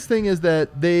funniest thing is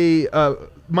that they,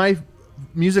 my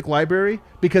music library,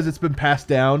 because it's been passed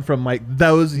down from like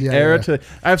those era to,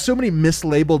 I have so many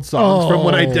mislabeled songs from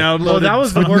when I downloaded. Well, that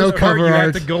was the With worst no part. cover You had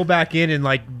art. to go back in and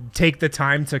like take the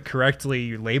time to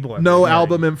correctly label it. no Yeah.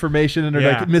 album information and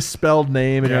Yeah. like misspelled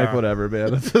name, and you're like, Yeah. whatever,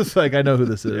 man. It's just like I know who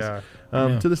this is.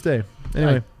 Yeah. To this day.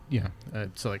 Anyway,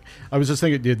 so like I was just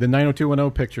thinking the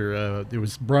 90210 picture. There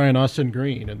was Brian Austin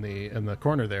Green in the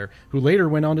corner there, who later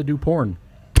went on to do porn.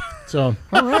 So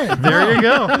All right, There you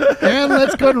go. and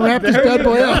let's go and wrap this bad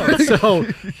boy up. so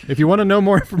if you want to know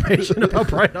more information about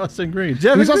Brian Austin Green,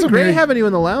 Jeff, He's it's also been great very- having you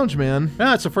in the lounge, man.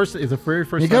 yeah, it's the very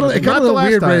first. It got time a I've little the last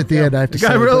weird time. right at the end. I have to It say.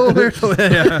 got real weird. We'll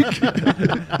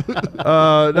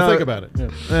think about it.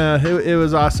 Yeah. It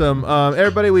was awesome.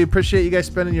 Everybody, we appreciate you guys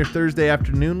spending your Thursday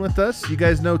afternoon with us. You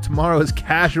guys know tomorrow is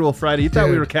Casual Friday. You thought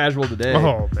we Dude. were casual today.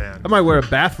 Oh man. I might wear a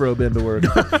bathrobe into work.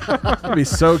 I'll be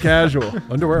so casual.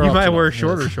 Underwear. You might optional. wear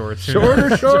shorter shorts. too.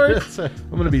 Shorter shorts. I'm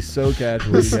going to be so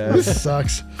casual, you guys. This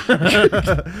sucks.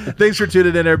 Thanks for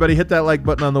tuning in, everybody. Hit that like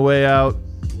button on the way out.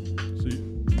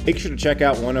 Make sure to check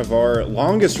out one of our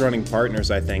longest running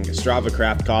partners, I think, Strava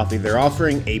Craft Coffee. They're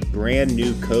offering a brand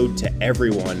new code to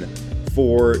everyone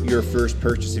for your first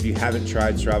purchase. If you haven't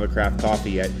tried Strava Craft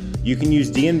Coffee yet, you can use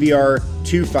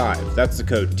DNVR25. That's the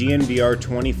code,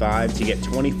 DNVR25, to get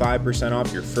 25%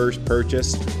 off your first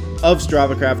purchase of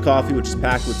Strava Craft Coffee, which is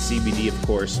packed with CBD, of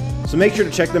course. So make sure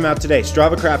to check them out today.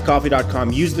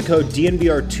 StravaCraftCoffee.com. Use the code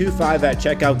DNVR25 at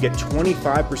checkout. Get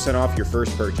 25% off your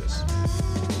first purchase.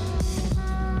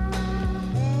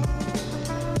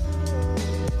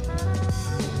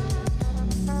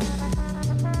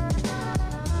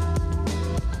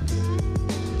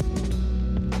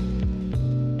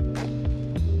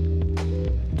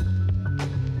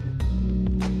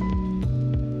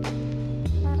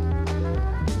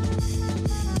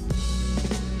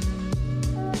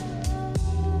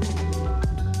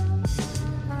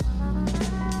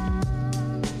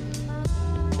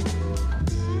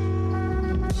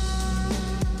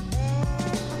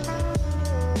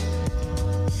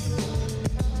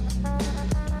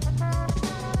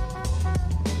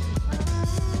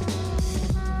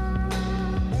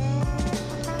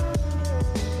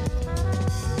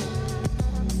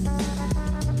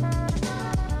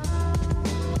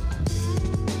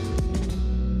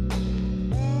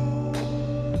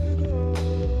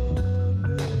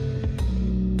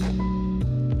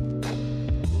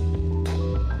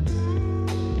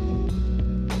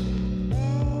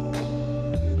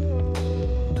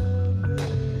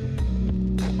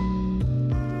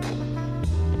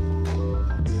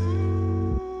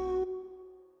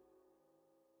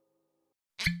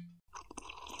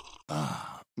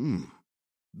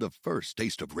 the first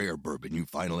taste of rare bourbon you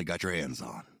finally got your hands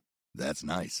on. That's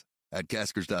nice. At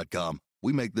Caskers.com,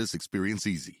 we make this experience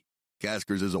easy.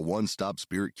 Caskers is a one-stop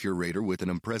spirit curator with an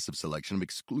impressive selection of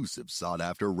exclusive,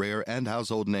 sought-after, rare, and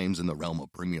household names in the realm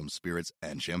of premium spirits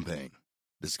and champagne.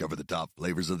 Discover the top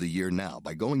flavors of the year now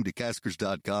by going to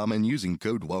Caskers.com and using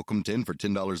code WELCOME10 for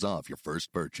 $10 off your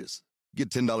first purchase. Get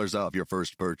 $10 off your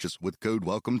first purchase with code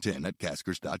WELCOME10 at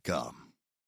Caskers.com.